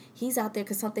 and he's out there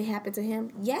because something happened to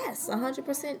him. Yes,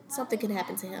 100% something can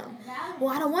happen to him.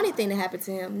 Well, I don't want anything to happen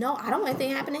to him. No, I don't want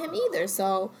anything to happen to him either.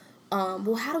 So,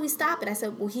 well, how do we stop it? I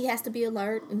said, well, he has to be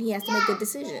alert, and he has to make good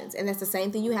decisions. And that's the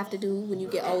same thing you have to do when you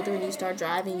get older and you start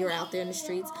driving, you're out there in the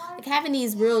streets. Like, having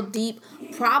these real deep,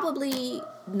 probably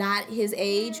not his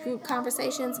age group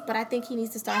conversations, but I think he needs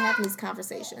to start having these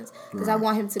conversations. Because I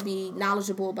want him to be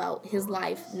knowledgeable about his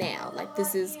life now. Like,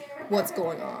 this is what's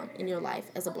going on in your life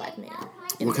as a black man.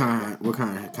 What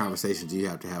kind of conversations do you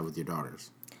have to have with your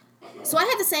daughters? So I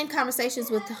had the same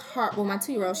conversations with her. Well, my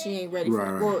 2-year-old, she ain't ready for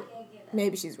it. Right. Well,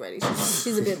 maybe she's ready.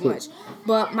 She's a bit much.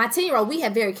 But my 10-year-old, we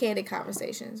have very candid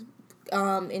conversations.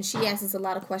 And she asks us a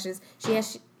lot of questions.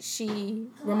 She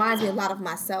reminds me a lot of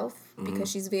myself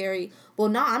because she's very, well,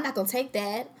 no, I'm not going to take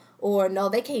that. Or, no,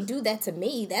 they can't do that to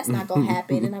me. That's not going to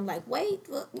happen. And I'm like, wait,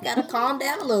 look, you got to calm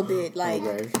down a little bit. Like,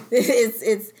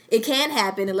 it can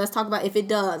happen. And let's talk about if it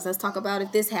does. Let's talk about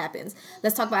if this happens.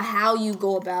 Let's talk about how you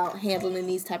go about handling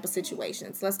these type of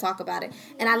situations. Let's talk about it.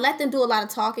 And I let them do a lot of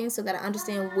talking so that I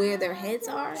understand where their heads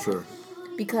are. Sure.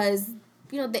 Because,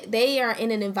 you know, they are in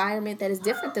an environment that is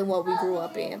different than what we grew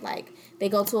up in. Like, they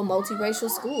go to a multiracial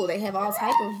school. They have all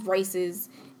type of races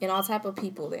and all type of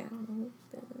people there.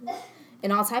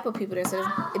 And all type of people there. So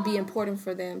it'd be important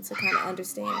for them to kind of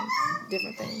understand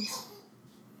different things.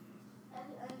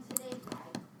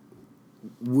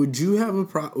 Would you have a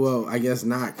problem? Well, I guess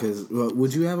not.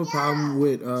 Would you have a problem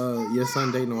with your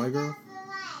son dating a white girl?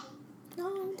 No.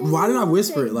 Why did I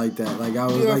whisper it like that? Like I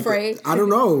was You're like, afraid? I don't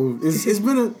know. It's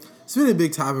been a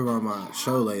big topic on my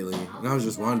show lately, and I was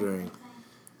just wondering.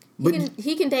 But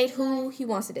He can date who he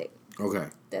wants to date. Okay.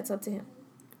 That's up to him.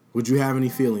 Would you have any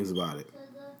feelings about it?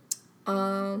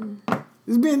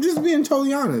 Just being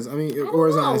totally honest. I mean, or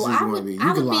as honest as you want to be. You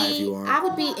can lie if you want. I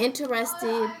would be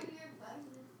interested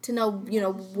to know,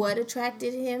 what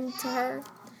attracted him to her,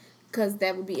 because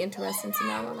that would be interesting to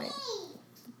know. Like,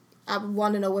 I would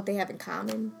want to know what they have in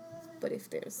common, but if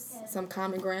there's some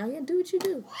common ground, yeah, do what you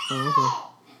do.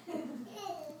 Oh, okay.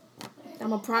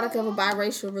 I'm a product of a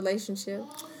biracial relationship.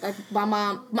 Like, my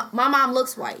mom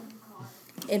looks white.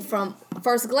 And from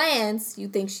first glance, you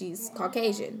think she's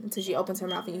Caucasian until she opens her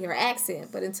mouth and you hear her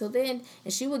accent. But until then,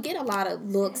 and she would get a lot of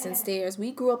looks and stares.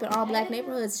 We grew up in all black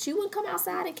neighborhoods. She wouldn't come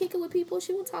outside and kick it with people.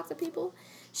 She would talk to people.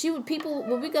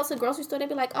 When we go to the grocery store, they'd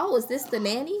be like, oh, is this the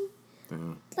nanny?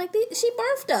 Damn. Like, she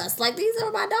birthed us. Like, these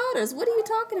are my daughters. What are you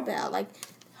talking about? Like,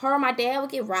 her and my dad would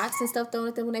get rocks and stuff thrown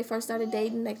at them when they first started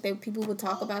dating. Like, people would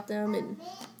talk about them and,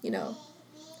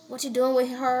 what you doing with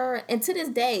her? And to this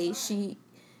day,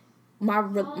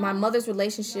 my mother's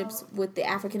relationships with the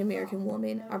African American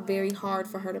woman are very hard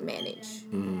for her to manage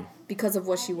because of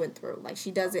what she went through. Like, she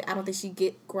doesn't. I don't think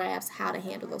she grasps how to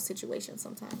handle those situations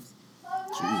sometimes.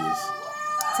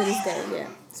 Jeez. To this day, yeah,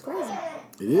 it's crazy.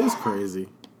 It is crazy.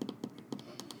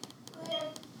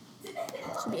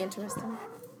 Should be interesting.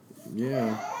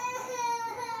 Yeah.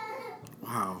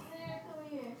 Wow.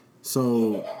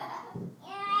 So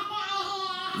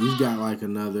you've got like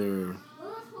another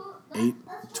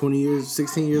 20 years,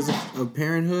 16 years of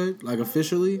parenthood, like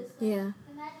officially? Yeah.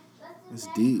 That's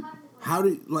deep.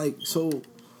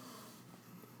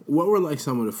 What were like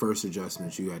some of the first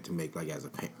adjustments you had to make like as a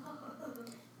parent?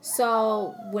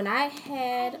 So when I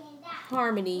had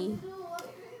Harmony,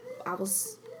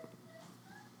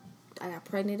 I got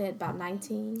pregnant at about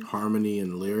 19. Harmony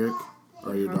and Lyric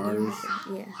are your daughters?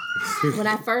 Yeah. When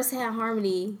I first had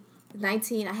Harmony,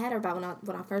 19, I had her about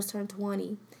when I first turned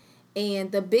 20.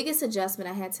 And the biggest adjustment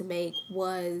I had to make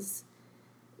was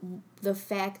the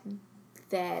fact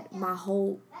that my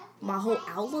whole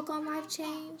outlook on life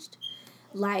changed.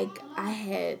 Like, I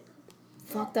had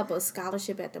fucked up a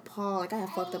scholarship at DePaul. Like, I had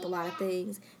fucked up a lot of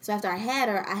things. So after I had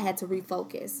her, I had to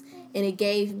refocus. And it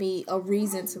gave me a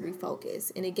reason to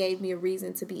refocus. And it gave me a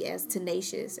reason to be as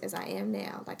tenacious as I am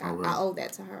now. Like, I owe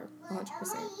that to her 100%.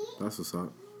 That's what's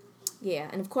up. Yeah,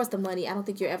 and of course the money. I don't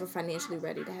think you're ever financially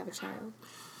ready to have a child.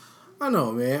 I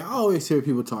know, man. I always hear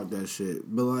people talk that shit.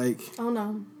 But, like... Oh,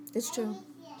 no. It's true.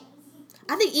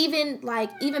 I think even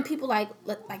people like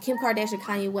Kim Kardashian,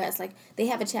 Kanye West, like, they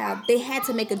have a child, they had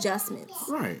to make adjustments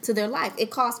to their life.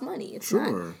 It costs money. It's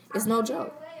no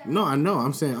joke. No, I know.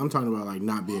 I'm talking about like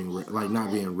not being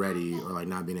ready or like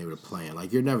not being able to plan.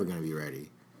 Like, you're never gonna be ready,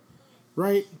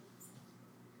 right?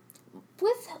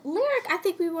 With Lyric, I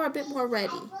think we were a bit more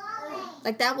ready.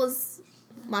 Like, that was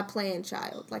my planned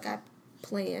child. Like, I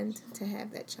planned to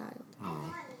have that child.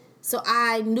 Oh. So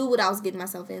I knew what I was getting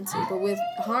myself into. But with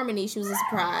Harmony, she was a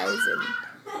surprise. And,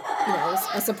 you know,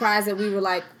 a surprise that we were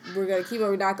like, we're going to keep it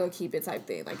or we're not going to keep it type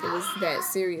thing. Like, it was that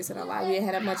serious in our life. We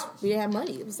didn't have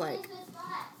money. It was like,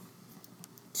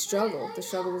 struggle. The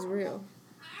struggle was real.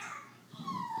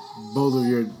 Both of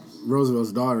the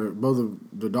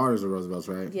daughters are Roosevelt's,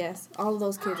 right? Yes. All of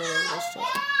those kids are Roosevelt's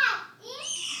children.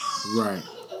 Right.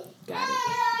 Got it.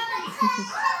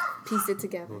 Piece it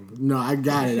together. No, I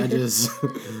got it. I just...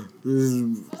 this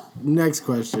is... Next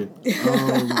question.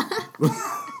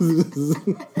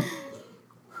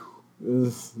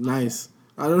 Nice.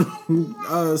 I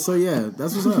don't... so, yeah,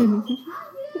 that's what's up.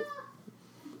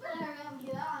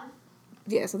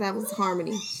 Yeah, so that was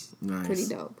Harmony. Nice. Pretty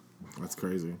dope. That's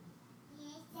crazy.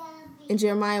 And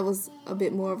Jeremiah was a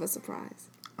bit more of a surprise.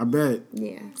 I bet.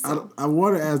 Yeah. So. I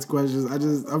want to ask questions.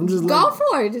 I'm just... Go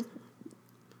for it.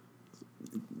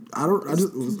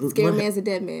 Scared man's a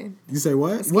dead man. You say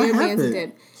what? Scared man's a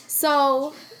dead.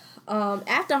 So,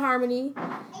 after Harmony,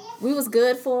 we was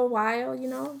good for a while, you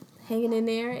know, hanging in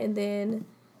there, and then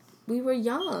we were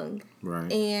young. Right.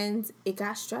 And it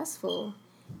got stressful,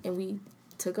 and we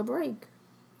took a break.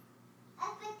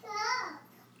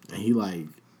 And he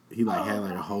had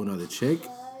like a whole nother chick,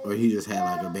 or he just had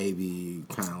like a baby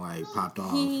kind of like popped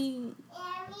off.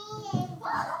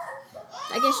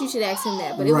 I guess you should ask him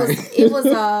that, but it was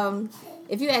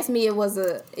if you ask me,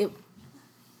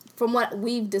 from what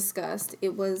we've discussed,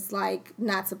 it was like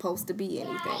not supposed to be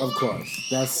anything. Of course.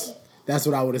 That's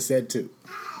what I would have said too.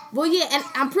 Well, yeah, and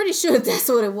I'm pretty sure that's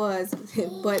what it was.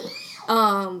 But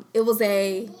it was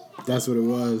That's what it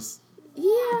was.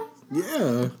 Yeah.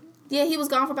 Yeah. Yeah, he was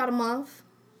gone for about a month.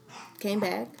 Came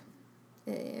back.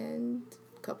 And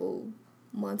a couple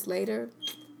months later,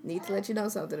 need to let you know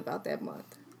something about that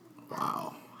month.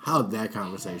 Wow. How'd that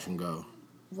conversation go?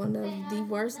 One of the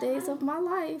worst days of my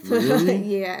life. Really?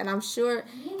 Yeah, and I'm sure...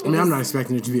 I'm not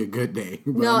expecting it to be a good day.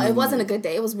 No, it wasn't a good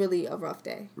day. It was really a rough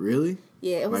day. Really?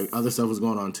 Yeah, it was... Like, other stuff was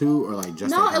going on too? Or, like,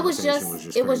 just no, that conversation was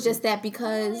just it was just that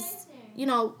because, you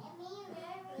know,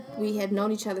 we had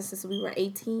known each other since we were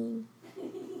 18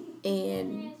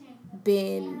 and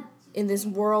been in this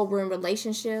whirlwind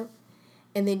relationship,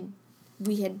 and then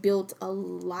we had built a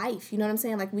life, you know what I'm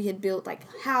saying? Like, we had built, like,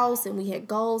 house, and we had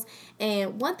goals.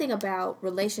 And one thing about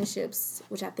relationships,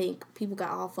 which I think people got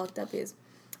all fucked up, is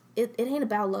it ain't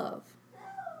about love.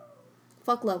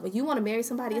 Fuck love. When you want to marry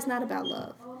somebody, it's not about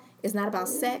love. It's not about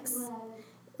sex.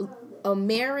 A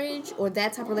marriage or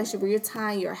that type of relationship where you're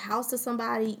tying your house to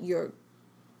somebody, your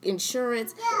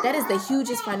insurance, that is the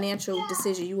hugest financial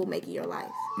decision you will make in your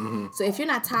life. Mm-hmm. So if you're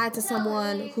not tied to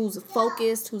someone who's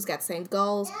focused, who's got the same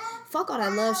goals, fuck all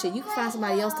that love shit. You can find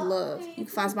somebody else to love. You can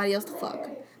find somebody else to fuck.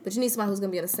 But you need somebody who's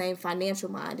going to be on the same financial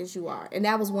mind as you are. And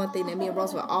that was one thing that me and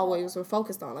Roosevelt always were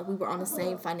focused on. Like, we were on the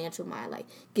same financial mind. Like,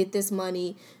 get this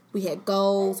money. We had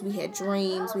goals. We had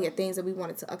dreams. We had things that we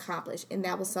wanted to accomplish. And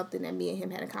that was something that me and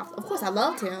him had accomplished. Of course, I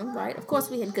loved him, right? Of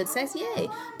course, we had good sex. Yay.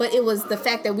 But it was the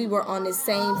fact that we were on the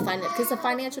same because it's a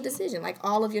financial decision. Like,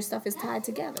 all of your stuff is tied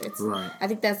together. Right. I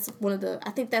think that's one of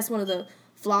the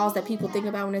flaws that people think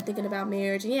about when they're thinking about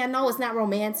marriage. And yeah, no, it's not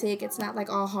romantic. It's not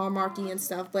like all hallmarky and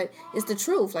stuff, but it's the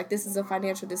truth. Like, this is a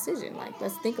financial decision. Like,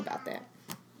 let's think about that.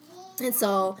 And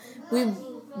so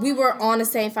we were on the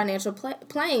same financial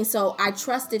plane. So I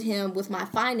trusted him with my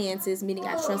finances, meaning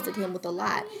I trusted him with a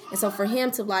lot. And so for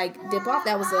him to, like, dip off,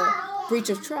 that was a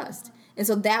breach of trust. And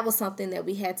so that was something that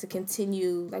we had to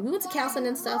continue. Like, we went to counseling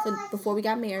and stuff before we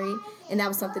got married, and that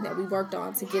was something that we worked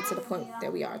on to get to the point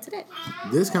that we are today.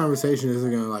 This conversation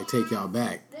isn't gonna like take y'all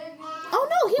back. Oh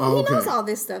no, he knows all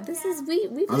this stuff. This is we.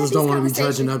 I just don't want to be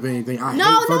judging up anything. I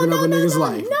hate fucking up a nigga's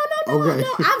life. No.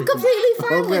 I'm completely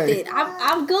fine with it.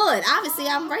 I'm good. Obviously,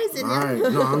 I'm raising him. All right.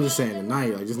 No, I'm just saying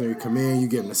tonight. Like, this nigga come in, you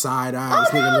give him the side eye. This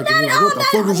nigga looking at me like, what the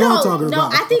fuck is y'all talking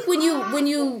about? No, I think when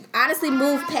you honestly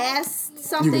move past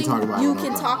something, you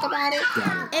can talk about it.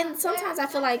 Got it. And sometimes I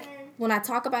feel like when I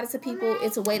talk about it to people,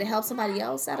 it's a way to help somebody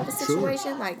else out of a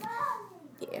situation. Sure. Like,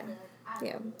 yeah,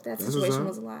 that situation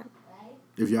was a lot.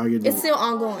 If y'all get it's still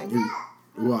ongoing.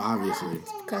 Well, obviously.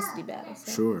 Custody battle.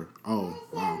 So. Sure. Oh,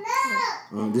 wow.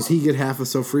 Does he get half of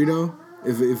Sofrito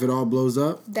if it all blows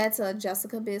up? That's a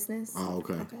Jessica business. Oh,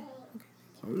 okay.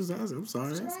 I'm just asking. I'm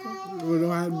sorry. We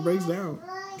know how it breaks down.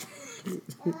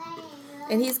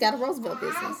 And he's got a Roosevelt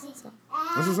business. So.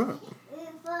 That's what's up.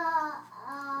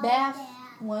 Bath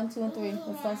 1, 2, and 3.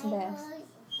 Let's start some baths.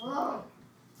 Wow.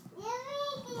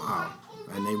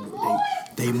 And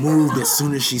they moved as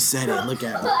soon as she said it. Look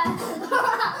at her.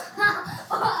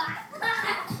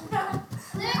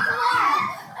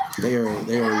 They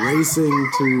are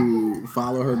racing to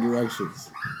follow her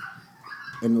directions.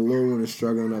 And the little one is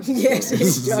struggling up. Yes,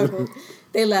 she's struggling.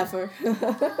 They left her.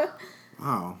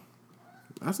 Wow.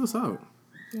 That's what's up.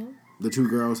 Yeah. The two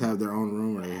girls have their own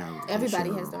room, or they have...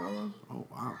 Everybody has their own room. Oh,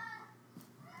 wow.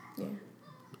 Yeah.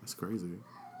 That's crazy.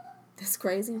 That's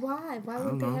crazy. Why? Why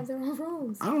would they have their own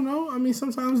rooms? I don't know. I mean,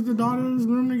 sometimes the daughters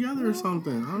room together or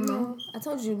something. I don't know. I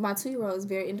told you, my 2-year-old is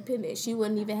very independent. She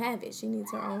wouldn't even have it. She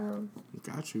needs her own room.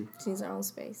 Got you. She needs her own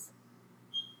space.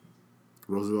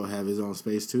 Roosevelt have his own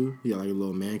space, too? He got like a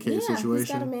little man cave situation? Yeah,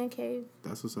 he's got a man cave.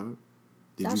 That's what's up.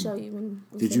 I'll show you when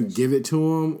we Did finish. you give it to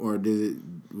him, or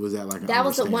was that like That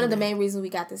was one of the main reasons we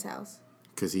got this house.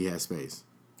 Because he had space.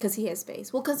 Because he had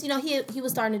space. Well, because, he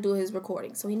was starting to do his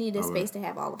recording, so he needed space to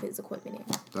have all of his equipment in.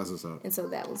 That's what's up. And so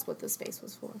that was what the space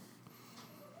was for.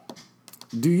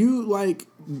 Do you, like,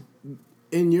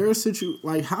 in your situation,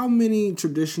 like, how many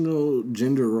traditional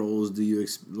gender roles do you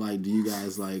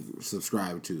guys, like,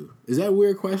 subscribe to? Is that a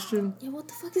weird question? Yeah, what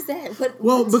the fuck is that?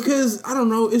 Because, I don't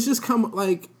know, it's just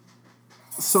like,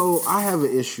 so I have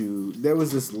an issue. There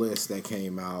was this list that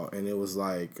came out, and it was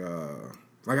like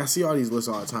I see all these lists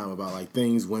all the time about, like,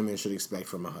 things women should expect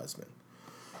from a husband.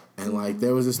 And, like,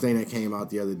 there was this thing that came out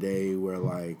the other day where,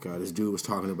 like, this dude was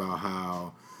talking about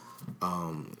how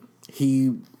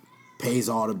he pays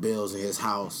all the bills in his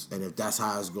house, and if that's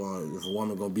how it's going, if a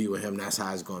woman going to be with him, that's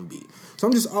how it's going to be. So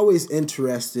I'm just always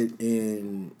interested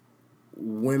in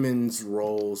women's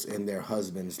roles in their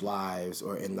husbands' lives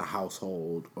or in the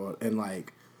household, and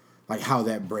like how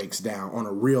that breaks down on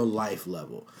a real life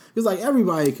level. Because like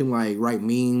everybody can like write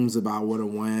memes about what a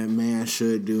man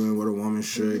should do and what a woman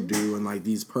should do and like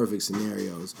these perfect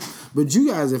scenarios. But you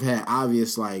guys have had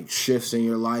obvious like shifts in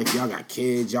your life. Y'all got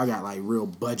kids. Y'all got like real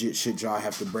budget shit y'all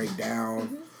have to break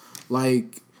down.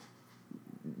 Like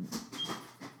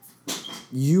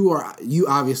you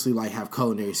obviously like have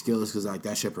culinary skills because like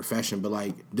that's your profession, but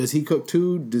like does he cook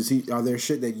too? Are there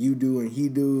shit that you do and he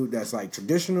do that's like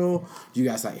traditional? Do you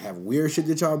guys like have weird shit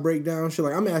that y'all break down? Shit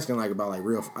like I'm asking like about like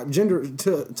real gender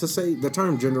to say the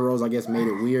term gender roles I guess made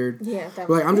it weird. Yeah, but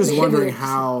like I'm just wondering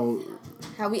how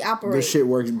we operate. The shit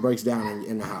breaks down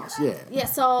in the house. Yeah. Yeah,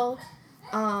 so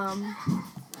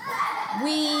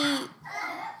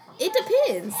it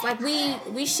depends. Like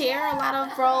we share a lot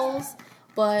of roles.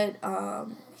 But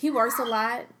he works a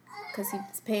lot because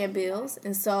he's paying bills.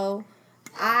 And so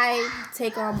I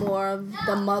take on more of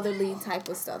the motherly type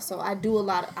of stuff. So I do a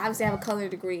lot. Obviously, I have a culinary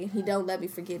degree, and he don't let me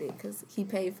forget it because he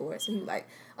paid for it. So he's like,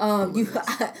 you want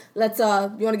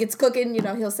to get to cooking?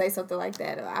 He'll say something like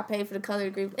that. Or I paid for the culinary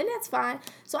degree, and that's fine.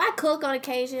 So I cook on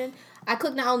occasion. I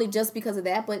cook not only just because of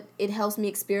that, but it helps me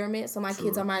experiment. So my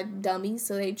kids are my dummies,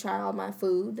 so they try all my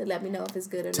food. They let me know if it's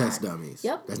good or not. Test dummies.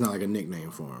 Yep. That's not like a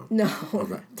nickname for them. No.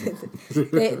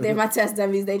 Okay. they're my test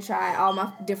dummies. They try all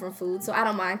my different foods, so I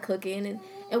don't mind cooking.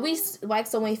 And we like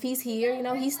so when he's here,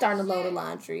 he's starting to load the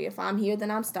laundry. If I'm here,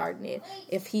 then I'm starting it.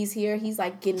 If he's here, he's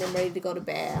like getting them ready to go to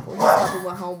bath, or he's helping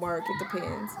with homework. It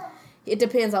depends. It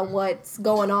depends on what's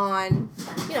going on,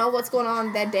 what's going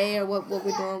on that day or what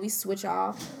we're doing. We switch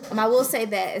off. I will say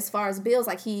that as far as bills,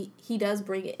 like he does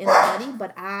bring it in the money,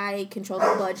 but I control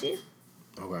the budget.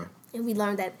 Okay. And we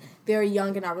learned that very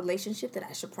young in our relationship that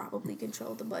I should probably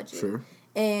control the budget. Sure.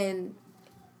 And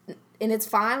it's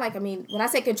fine. Like, I mean, when I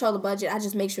say control the budget, I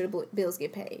just make sure the bills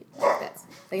get paid. That's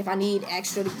like if I need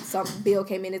extra, some bill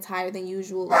came in, it's higher than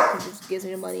usual. Like, he just gives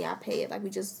me the money, I pay it. Like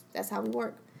that's how we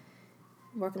work.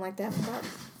 Working like that for about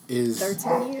is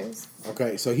 13 years.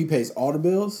 Okay, so he pays all the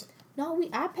bills? No,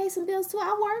 I pay some bills too.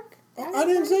 I work. I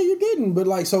didn't say you didn't, but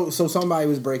like so somebody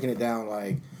was breaking it down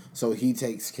like so he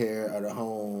takes care of the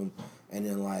home and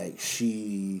then like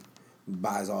she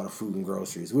buys all the food and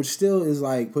groceries, which still is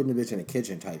like putting the bitch in the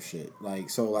kitchen type shit. Like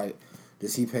so like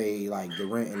does he pay like the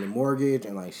rent and the mortgage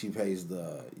and like she pays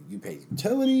you pay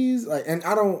utilities? Like and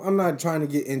I'm not trying to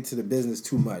get into the business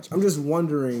too much. I'm just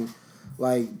wondering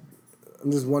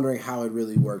how it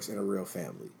really works in a real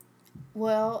family.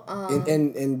 Well,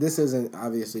 and this isn't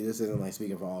like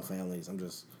speaking for all families. I'm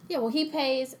just well he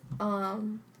pays.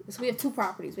 So we have 2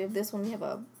 properties. We have this one. We have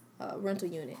a rental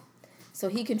unit. So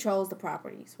he controls the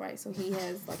properties, right? So he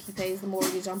has he pays the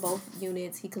mortgage on both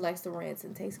units. He collects the rents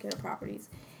and takes care of the properties,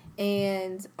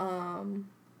 and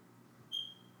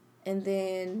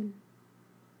then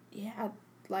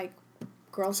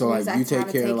groceries. So like you take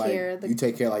care of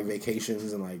take care of like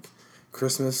vacations and like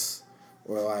Christmas.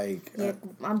 Or like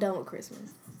I'm done with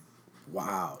Christmas.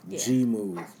 Wow, yeah. G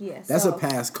move. Yeah, that's a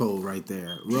passcode right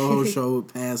there. Rojo showed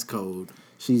passcode.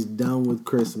 She's done with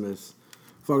Christmas.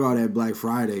 Fuck all that Black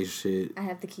Friday shit. I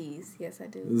have the keys. Yes, I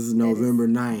do. This is November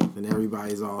 9th, and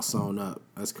everybody's all sewn up.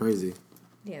 That's crazy.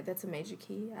 Yeah, that's a major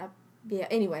key.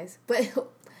 Anyways, but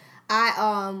I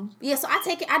so I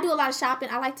take it. I do a lot of shopping.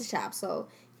 I like to shop. So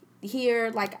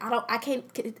here, I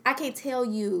can't tell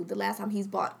you the last time he's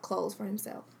bought clothes for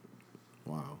himself.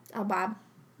 Wow.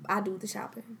 I do the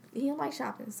shopping. He don't like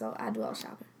shopping, so I do all the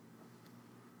shopping.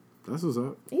 That's what's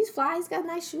up. He's fly. He's got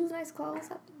nice shoes, nice clothes.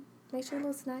 I make sure it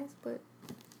looks nice, but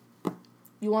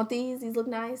you want these? These look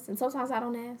nice. And sometimes I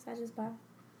don't ask. I just buy.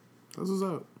 That's what's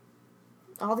up.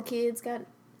 All the kids got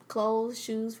clothes,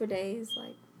 shoes for days.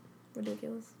 Like,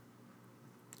 ridiculous.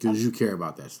 Because you care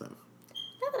about that stuff.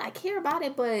 Not that I care about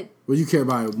it, but... Well, you care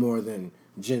about it more than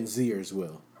Gen Zers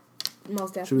will.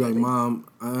 Most definitely. She'll be like, Mom,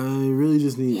 I really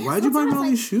just need... Yeah, why'd you buy me all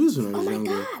these shoes when I was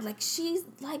younger? Oh, my God. Like, she's...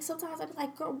 Like, sometimes I'd be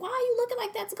like, girl, why are you looking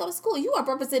like that to go to school? You are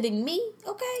representing me,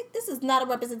 okay? This is not a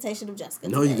representation of Jessica.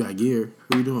 No, you got gear.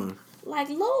 What are you doing? Like,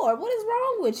 Lord, what is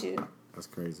wrong with you? That's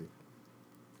crazy.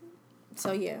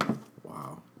 So, yeah.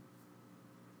 Wow.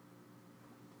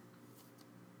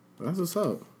 That's what's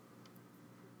up.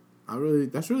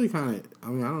 That's really kind of... I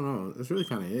mean, I don't know. That's really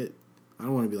kind of it. I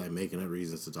don't want to be, like, making up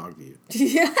reasons to talk to you.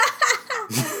 Yeah.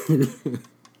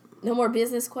 No more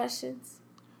business questions?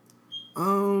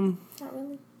 Not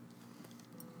really.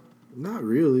 Not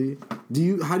really.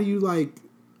 How do you like,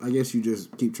 I guess you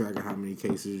just keep track of how many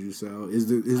cases you sell. Is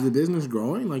the business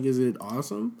growing? Like, is it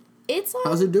awesome?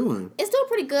 How's it doing? It's doing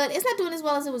pretty good. It's not doing as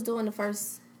well as it was doing the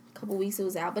first couple weeks it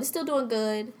was out, but it's still doing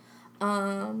good.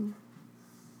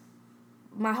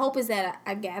 My hope is that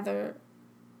I gather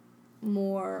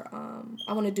more.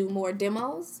 I want to do more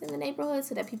demos in the neighborhood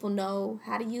so that people know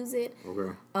how to use it.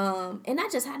 Okay. And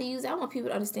not just how to use it. I want people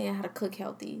to understand how to cook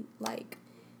healthy. Like,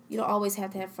 you don't always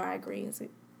have to have fried greens,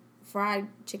 like fried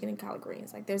chicken and collard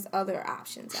greens. Like, there's other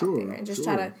options out there, and just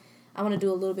I want to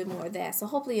do a little bit more of that. So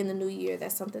hopefully in the new year,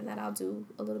 that's something that I'll do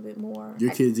a little bit more.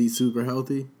 Your kids eat super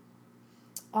healthy?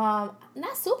 Not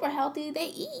super healthy. They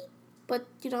eat, but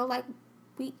like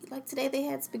today they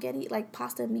had spaghetti, like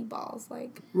pasta and meatballs,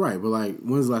 like. Right, but like,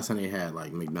 when's the last time they had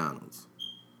like McDonald's?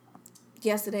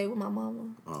 Yesterday with my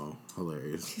mama. Oh,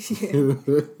 hilarious. Yeah.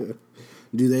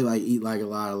 Do they like eat like a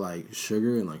lot of like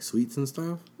sugar and like sweets and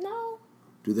stuff? No.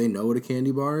 Do they know what a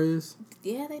candy bar is?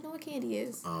 Yeah, they know what candy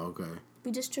is. Oh, okay.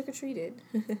 We just trick or treated.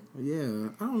 Yeah,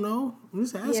 I don't know. I'm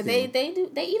just asking. Yeah, they do.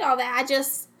 They eat all that.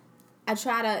 I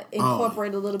try to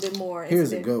incorporate a little bit more into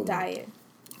their diet.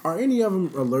 Are any of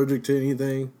them allergic to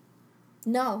anything?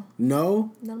 No.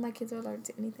 No? None of my kids are allergic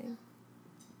to anything.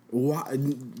 Why?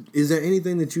 Is there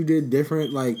anything that you did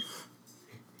different? Like,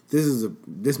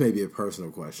 this may be a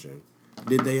personal question.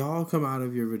 Did they all come out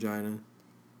of your vagina?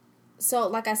 So,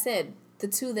 like I said, the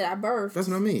 2 that I birthed. That's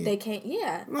what I mean. They can't.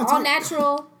 Yeah, all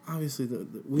natural. Obviously,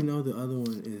 we know the other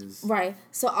one is right.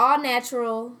 So all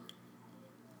natural.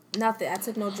 Nothing. I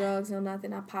took no drugs, no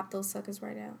nothing. I popped those suckers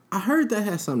right out. I heard that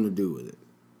has something to do with it.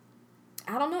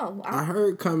 I don't know. I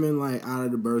heard coming like out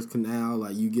of the birth canal,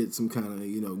 like you get some kind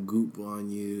of goop on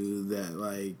you that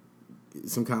like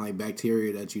some kind of like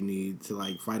bacteria that you need to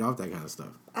like fight off that kind of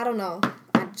stuff. I don't know.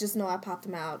 I just know I popped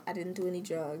them out. I didn't do any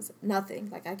drugs. Nothing.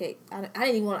 Like I didn't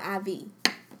even want an IV.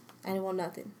 I didn't want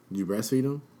nothing. Did you breastfeed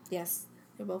them? Yes,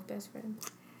 they're both best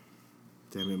friends.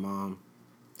 Damn it, Mom.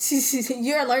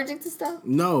 You're allergic to stuff?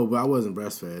 No, but I wasn't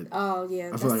breastfed. Oh, yeah.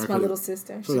 I feel That's like I my could've- little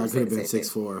sister. I feel like I She could have would been say the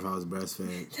same 6'4" if I was breastfed.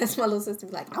 thing. That's my little sister.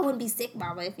 Be like, I wouldn't be sick,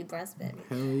 Mama, if you breastfed me.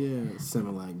 Hell yeah,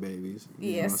 Similac babies.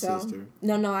 Yeah, my so. sister.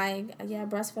 No, I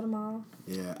breastfed them all.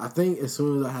 Yeah, I think as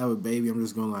soon as I have a baby, I'm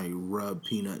just gonna like rub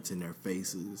peanuts in their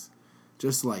faces,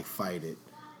 just to, like fight it.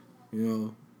 You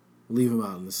know, leave them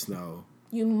out in the snow.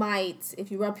 You might,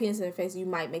 if you rub peanuts in their face, you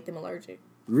might make them allergic.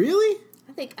 Really?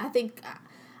 I think.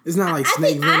 It's not like I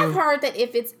snake think venom. I've heard that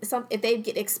if they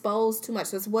get exposed too much,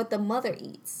 so it's what the mother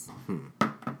eats.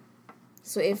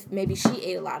 So if maybe she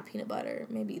ate a lot of peanut butter,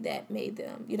 maybe that made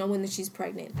them, when she's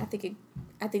pregnant. I think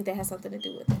that has something to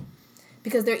do with it,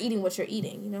 because they're eating what you're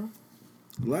eating.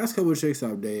 The last couple of chicks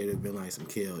I've dated have been like some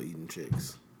kale eating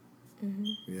chicks.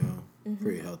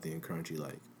 Pretty healthy and crunchy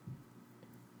like.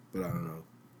 But I don't know.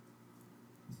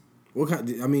 What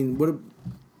kind? I mean,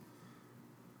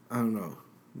 I don't know.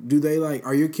 Do they like?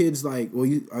 Are your kids like? Well,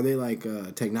 are they like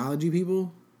technology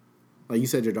people? Like you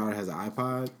said, your daughter has an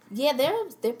iPod. Yeah,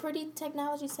 they're pretty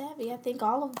technology savvy. I think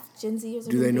all of Gen Zers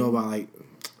are. Do they know about like?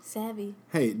 Savvy.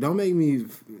 Hey, don't make me.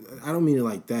 I don't mean it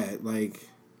like that. Like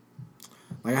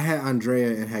I had Andrea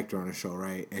and Hector on the show,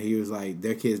 right? And he was like,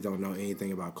 their kids don't know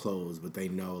anything about clothes, but they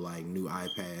know like new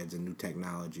iPads and new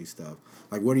technology stuff.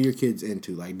 Like, what are your kids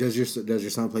into? Like, does your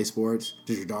son play sports?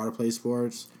 Does your daughter play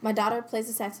sports? My daughter plays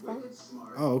the saxophone.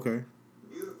 Oh, okay.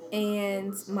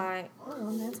 And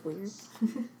that's weird.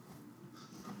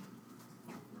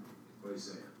 What are you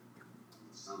saying?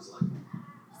 Sounds like.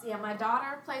 So yeah, my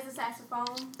daughter plays the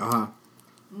saxophone. Uh-huh.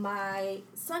 My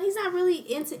son, he's not really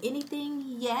into anything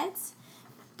yet,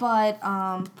 but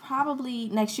probably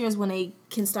next year is when they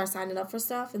can start signing up for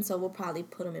stuff, and so we'll probably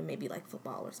put him in maybe like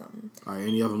football or something. Are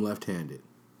any of them left-handed?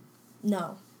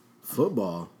 No.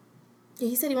 Football? Yeah,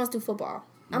 he said he wants to do football.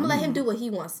 I'm going to let him do what he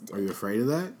wants to do. Are you afraid of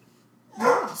that?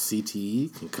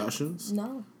 CTE? Concussions?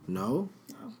 No. No?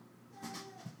 No.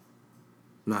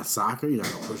 Not soccer? You're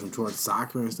not going to push him towards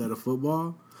soccer instead of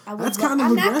football? I'm That's kind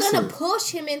of aggressive. not going to push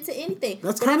him into anything.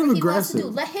 That's Whatever kind of he wants to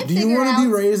aggressive. Let him do you figure want out. to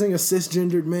be raising a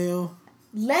cisgendered male?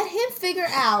 Let him figure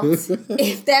out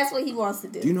if that's what he wants to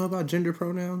do. Do you know about gender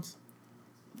pronouns?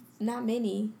 Not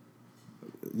many.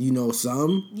 You know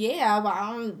some? Yeah, but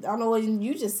I don't know what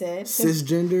you just said.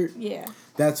 Cisgendered? Yeah.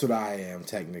 That's what I am,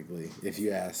 technically, if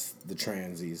you ask the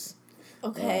transies.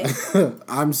 Okay.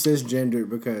 I'm cisgendered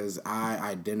because I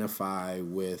identify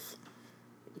with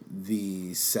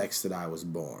the sex that I was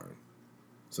born.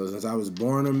 So since I was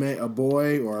born a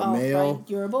boy or a male, right.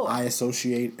 You're a boy. I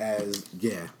associate as,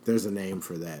 there's a name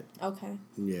for that. Okay.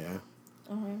 Yeah.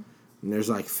 All right. And there's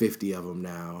like 50 of them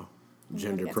now,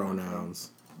 gender that's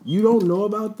pronouns. You don't know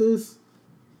about this?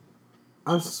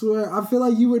 I swear, I feel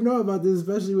like you would know about this,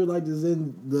 especially with like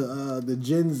the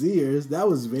Gen Zers. That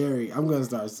was I'm gonna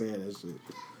start saying that shit.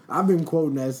 I've been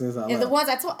quoting that since I And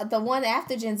left. the one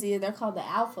after Gen Z, they're called the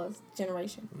Alpha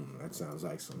generation. That sounds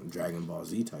like some Dragon Ball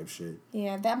Z type shit.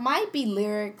 Yeah, that might be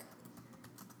Lyric,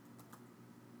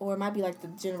 or it might be like the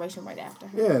generation right after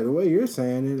her. Yeah, the way you're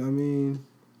saying it, I mean,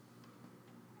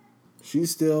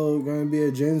 she's still gonna be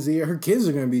a Gen Z. Her kids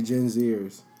are gonna be Gen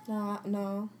Zers.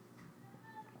 No.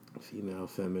 Female,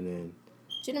 feminine.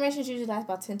 Generations usually last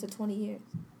about 10 to 20 years.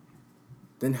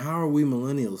 Then how are we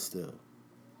millennials still?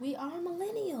 We are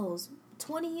millennials.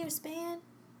 20-year span.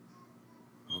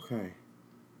 Okay.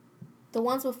 The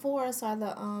ones before us are the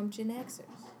Gen Xers.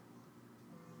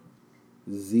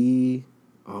 Z.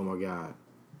 Oh my God.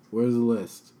 Where's the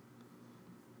list?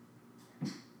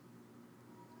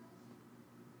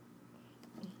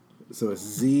 So it's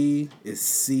Z, it's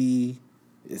C,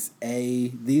 it's A.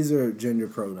 These are gender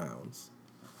pronouns.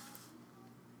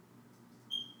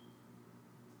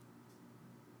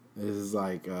 This is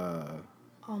like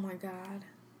Oh my God.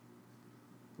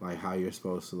 like how you're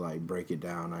supposed to like break it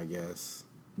down, I guess.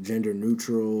 Gender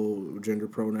neutral, gender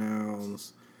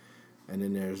pronouns. And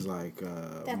then there's like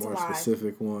That's more a lie.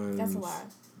 specific ones. That's a lie.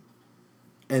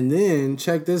 And then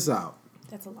check this out.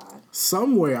 That's a lie.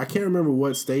 Somewhere, I can't remember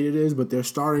what state it is, but they're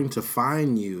starting to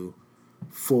fine you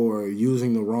for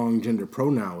using the wrong gender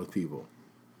pronoun with people.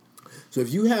 So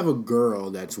if you have a girl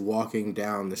that's walking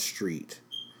down the street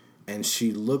and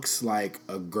she looks like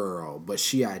a girl, but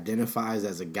she identifies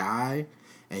as a guy,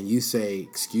 and you say,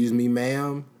 "Excuse me,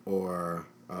 ma'am," or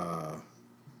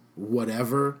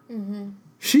whatever,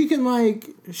 she can write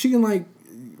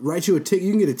you a ticket.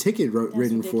 You can get a ticket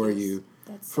written for ridiculous. you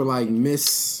That's for so like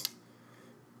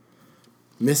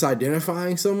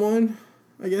misidentifying someone,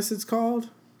 I guess it's called.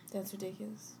 That's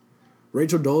ridiculous.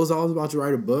 Rachel Dolezal is about to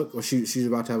write a book, or she's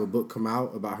about to have a book come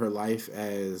out about her life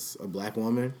as a black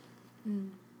woman.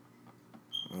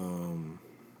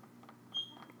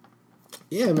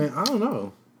 Yeah, man. I don't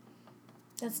know.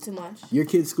 That's too much. Your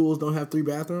kids' schools don't have 3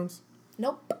 bathrooms?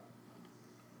 Nope.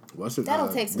 What's it?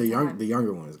 That'll take some time. The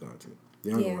younger one is going to. The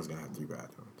younger Yeah. one's going to have 3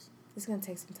 bathrooms. It's gonna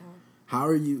take some time. How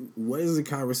are you? What is the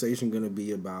conversation going to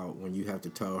be about when you have to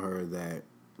tell her that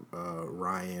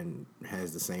Ryan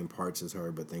has the same parts as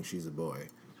her but thinks she's a boy?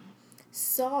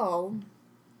 So,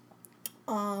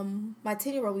 my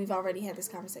 10-year-old, we've already had this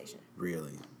conversation.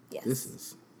 Really? Yes. This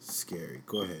is scary.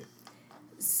 Go ahead.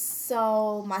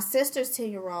 So, my sister's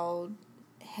 10-year-old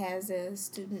has a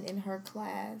student in her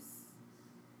class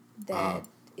that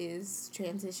is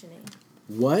transitioning.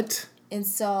 What? And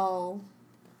so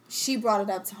she brought it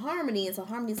up to Harmony, and so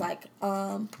Harmony's like,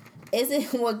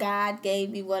 isn't what God gave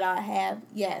me what I have?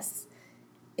 Yes.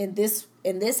 In this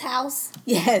house,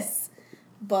 yes.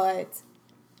 But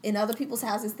in other people's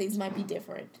houses, things might be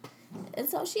different. And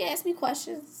so she asked me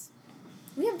questions.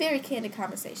 We have very candid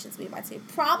conversations, we might say.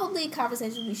 Probably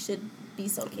conversations we should be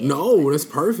so candid. No, that's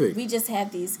perfect. We just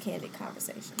have these candid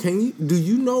conversations. Do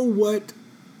you know what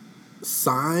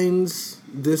signs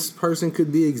this person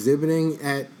could be exhibiting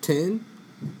at 10?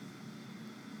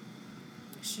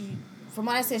 From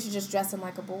what I said, she's just dressing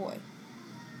like a boy.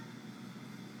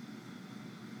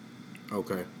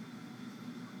 Okay.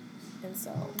 And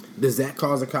so... Does that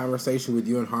cause a conversation with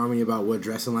you and Harmony about what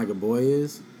dressing like a boy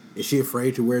is? Is she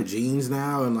afraid to wear jeans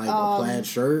now and like a plaid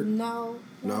shirt? No.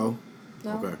 No?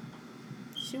 No. Okay.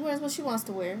 She wears what she wants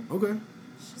to wear. Okay.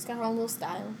 She's got her own little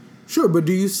style. Sure, but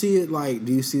do you see it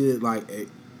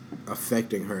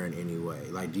affecting her in any way?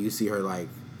 Like, do you see her like,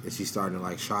 is she starting to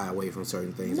like shy away from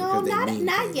certain things? No, because they mean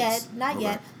not things? yet. Not Okay.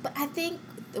 yet. But I think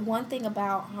the one thing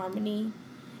about Harmony,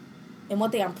 and one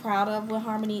thing I'm proud of with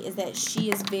Harmony, is that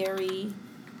she's very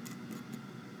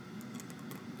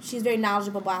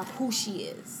knowledgeable about who she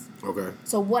is. Okay.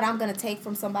 So what I'm going to take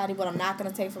from somebody, what I'm not going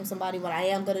to take from somebody, what I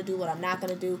am going to do, what I'm not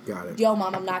going to do. Got it. Yo,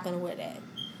 Mom, I'm not going to wear that.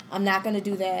 I'm not going to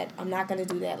do that. I'm not going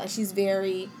to do that. Like, she's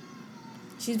very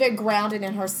grounded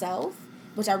in herself,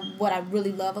 what I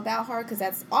really love about her, because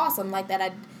that's awesome. Like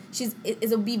that,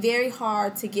 it'll be very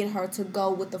hard to get her to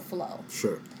go with the flow.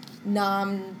 Sure. No,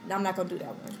 I'm not going to do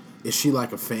that one. Is she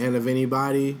like a fan of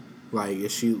anybody? Like,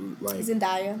 is she like...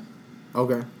 Zendaya.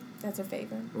 Okay. That's her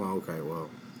favorite. Well, okay, well...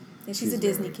 And she's a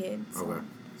Disney kid. So okay.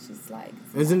 She's like...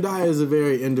 And Zendaya is a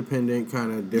very independent,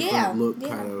 kind of different look yeah.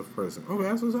 kind of person. Okay,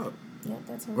 that's what's up. Yeah,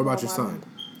 that's her. What about your role model. son?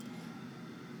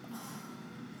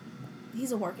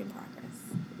 He's a work in progress.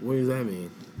 What does that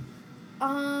mean?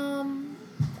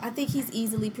 I think he's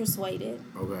easily persuaded.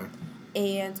 Okay.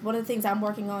 And one of the things I'm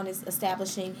working on is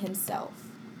establishing himself.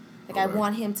 Like, I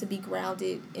want him to be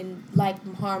grounded in, like,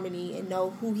 Harmony and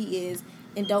know who he is,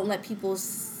 and don't let people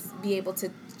be able to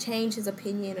change his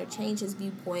opinion or change his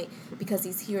viewpoint because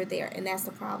he's here or there. And that's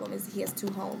the problem, is he has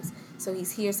 2 homes. So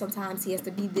he's here sometimes, he has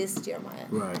to be this Jeremiah.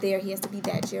 Right. There, he has to be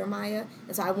that Jeremiah.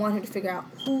 And so I want him to figure out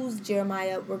who's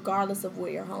Jeremiah regardless of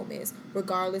where your home is,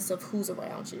 regardless of who's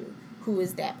around you. Who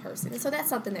is that person? And so that's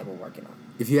something that we're working on.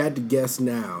 If you had to guess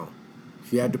now,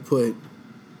 if you had to put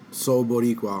Soul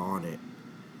Boricua on it,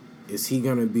 is he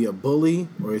going to be a bully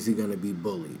or is he going to be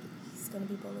bullied? He's going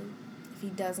to be bullied if he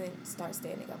doesn't start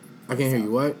standing up for I can't hear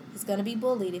you. What? He's going to be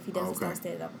bullied if he doesn't Okay. start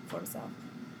standing up for himself.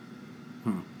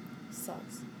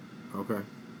 Sucks. Okay.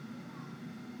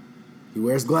 He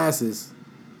wears glasses.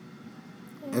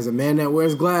 As a man that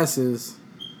wears glasses,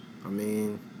 I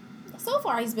mean... So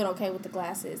far, he's been okay with the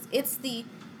glasses. It's the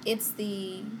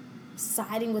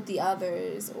siding with the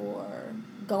others or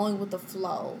going with the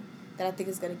flow that I think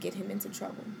is going to get him into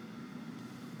trouble.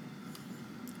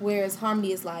 Whereas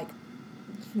Harmony is like,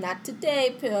 not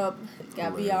today, Pip. It's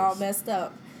got to be all messed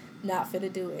up. Not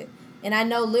finna do it. And I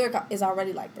know Lyric is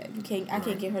already like that. I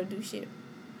can't get her to do shit.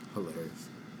 Hilarious.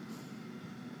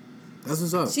 That's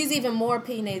what's up. She's even more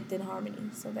opinionated than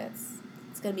Harmony. So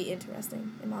it's going to be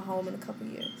interesting in my home in a couple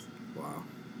years. Wow.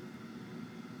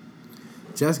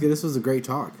 Jessica, this was a great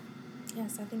talk.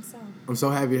 Yes, I think so. I'm so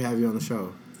happy to have you on the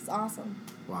show. It's awesome.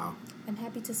 Wow. I'm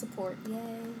happy to support. Yay.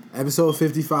 Episode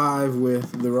 55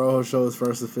 with the Rojo Show's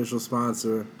first official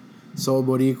sponsor, Soul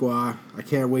Boricua. I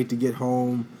can't wait to get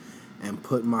home and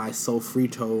put my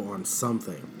sofrito on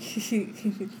something.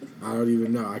 I don't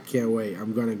even know. I can't wait.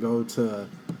 I'm going to go to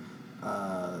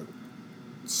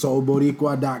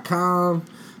soulboricua.com.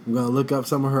 I'm going to look up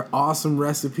some of her awesome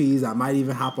recipes. I might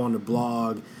even hop on the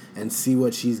blog and see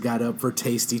what she's got up for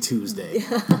Tasty Tuesday.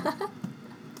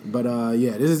 But,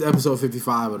 yeah, this is episode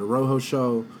 55 of The Rojo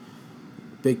Show.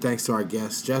 Big thanks to our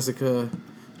guest, Jessica.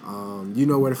 You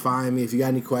know where to find me. If you got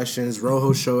any questions,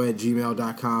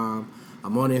 rojoshow@gmail.com.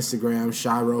 I'm on Instagram,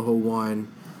 ShyRojo1.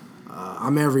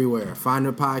 I'm everywhere. Find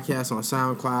the podcast on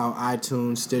SoundCloud,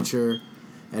 iTunes, Stitcher,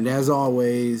 And as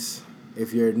always,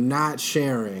 if you're not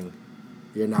sharing,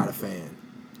 you're not a fan.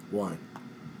 1.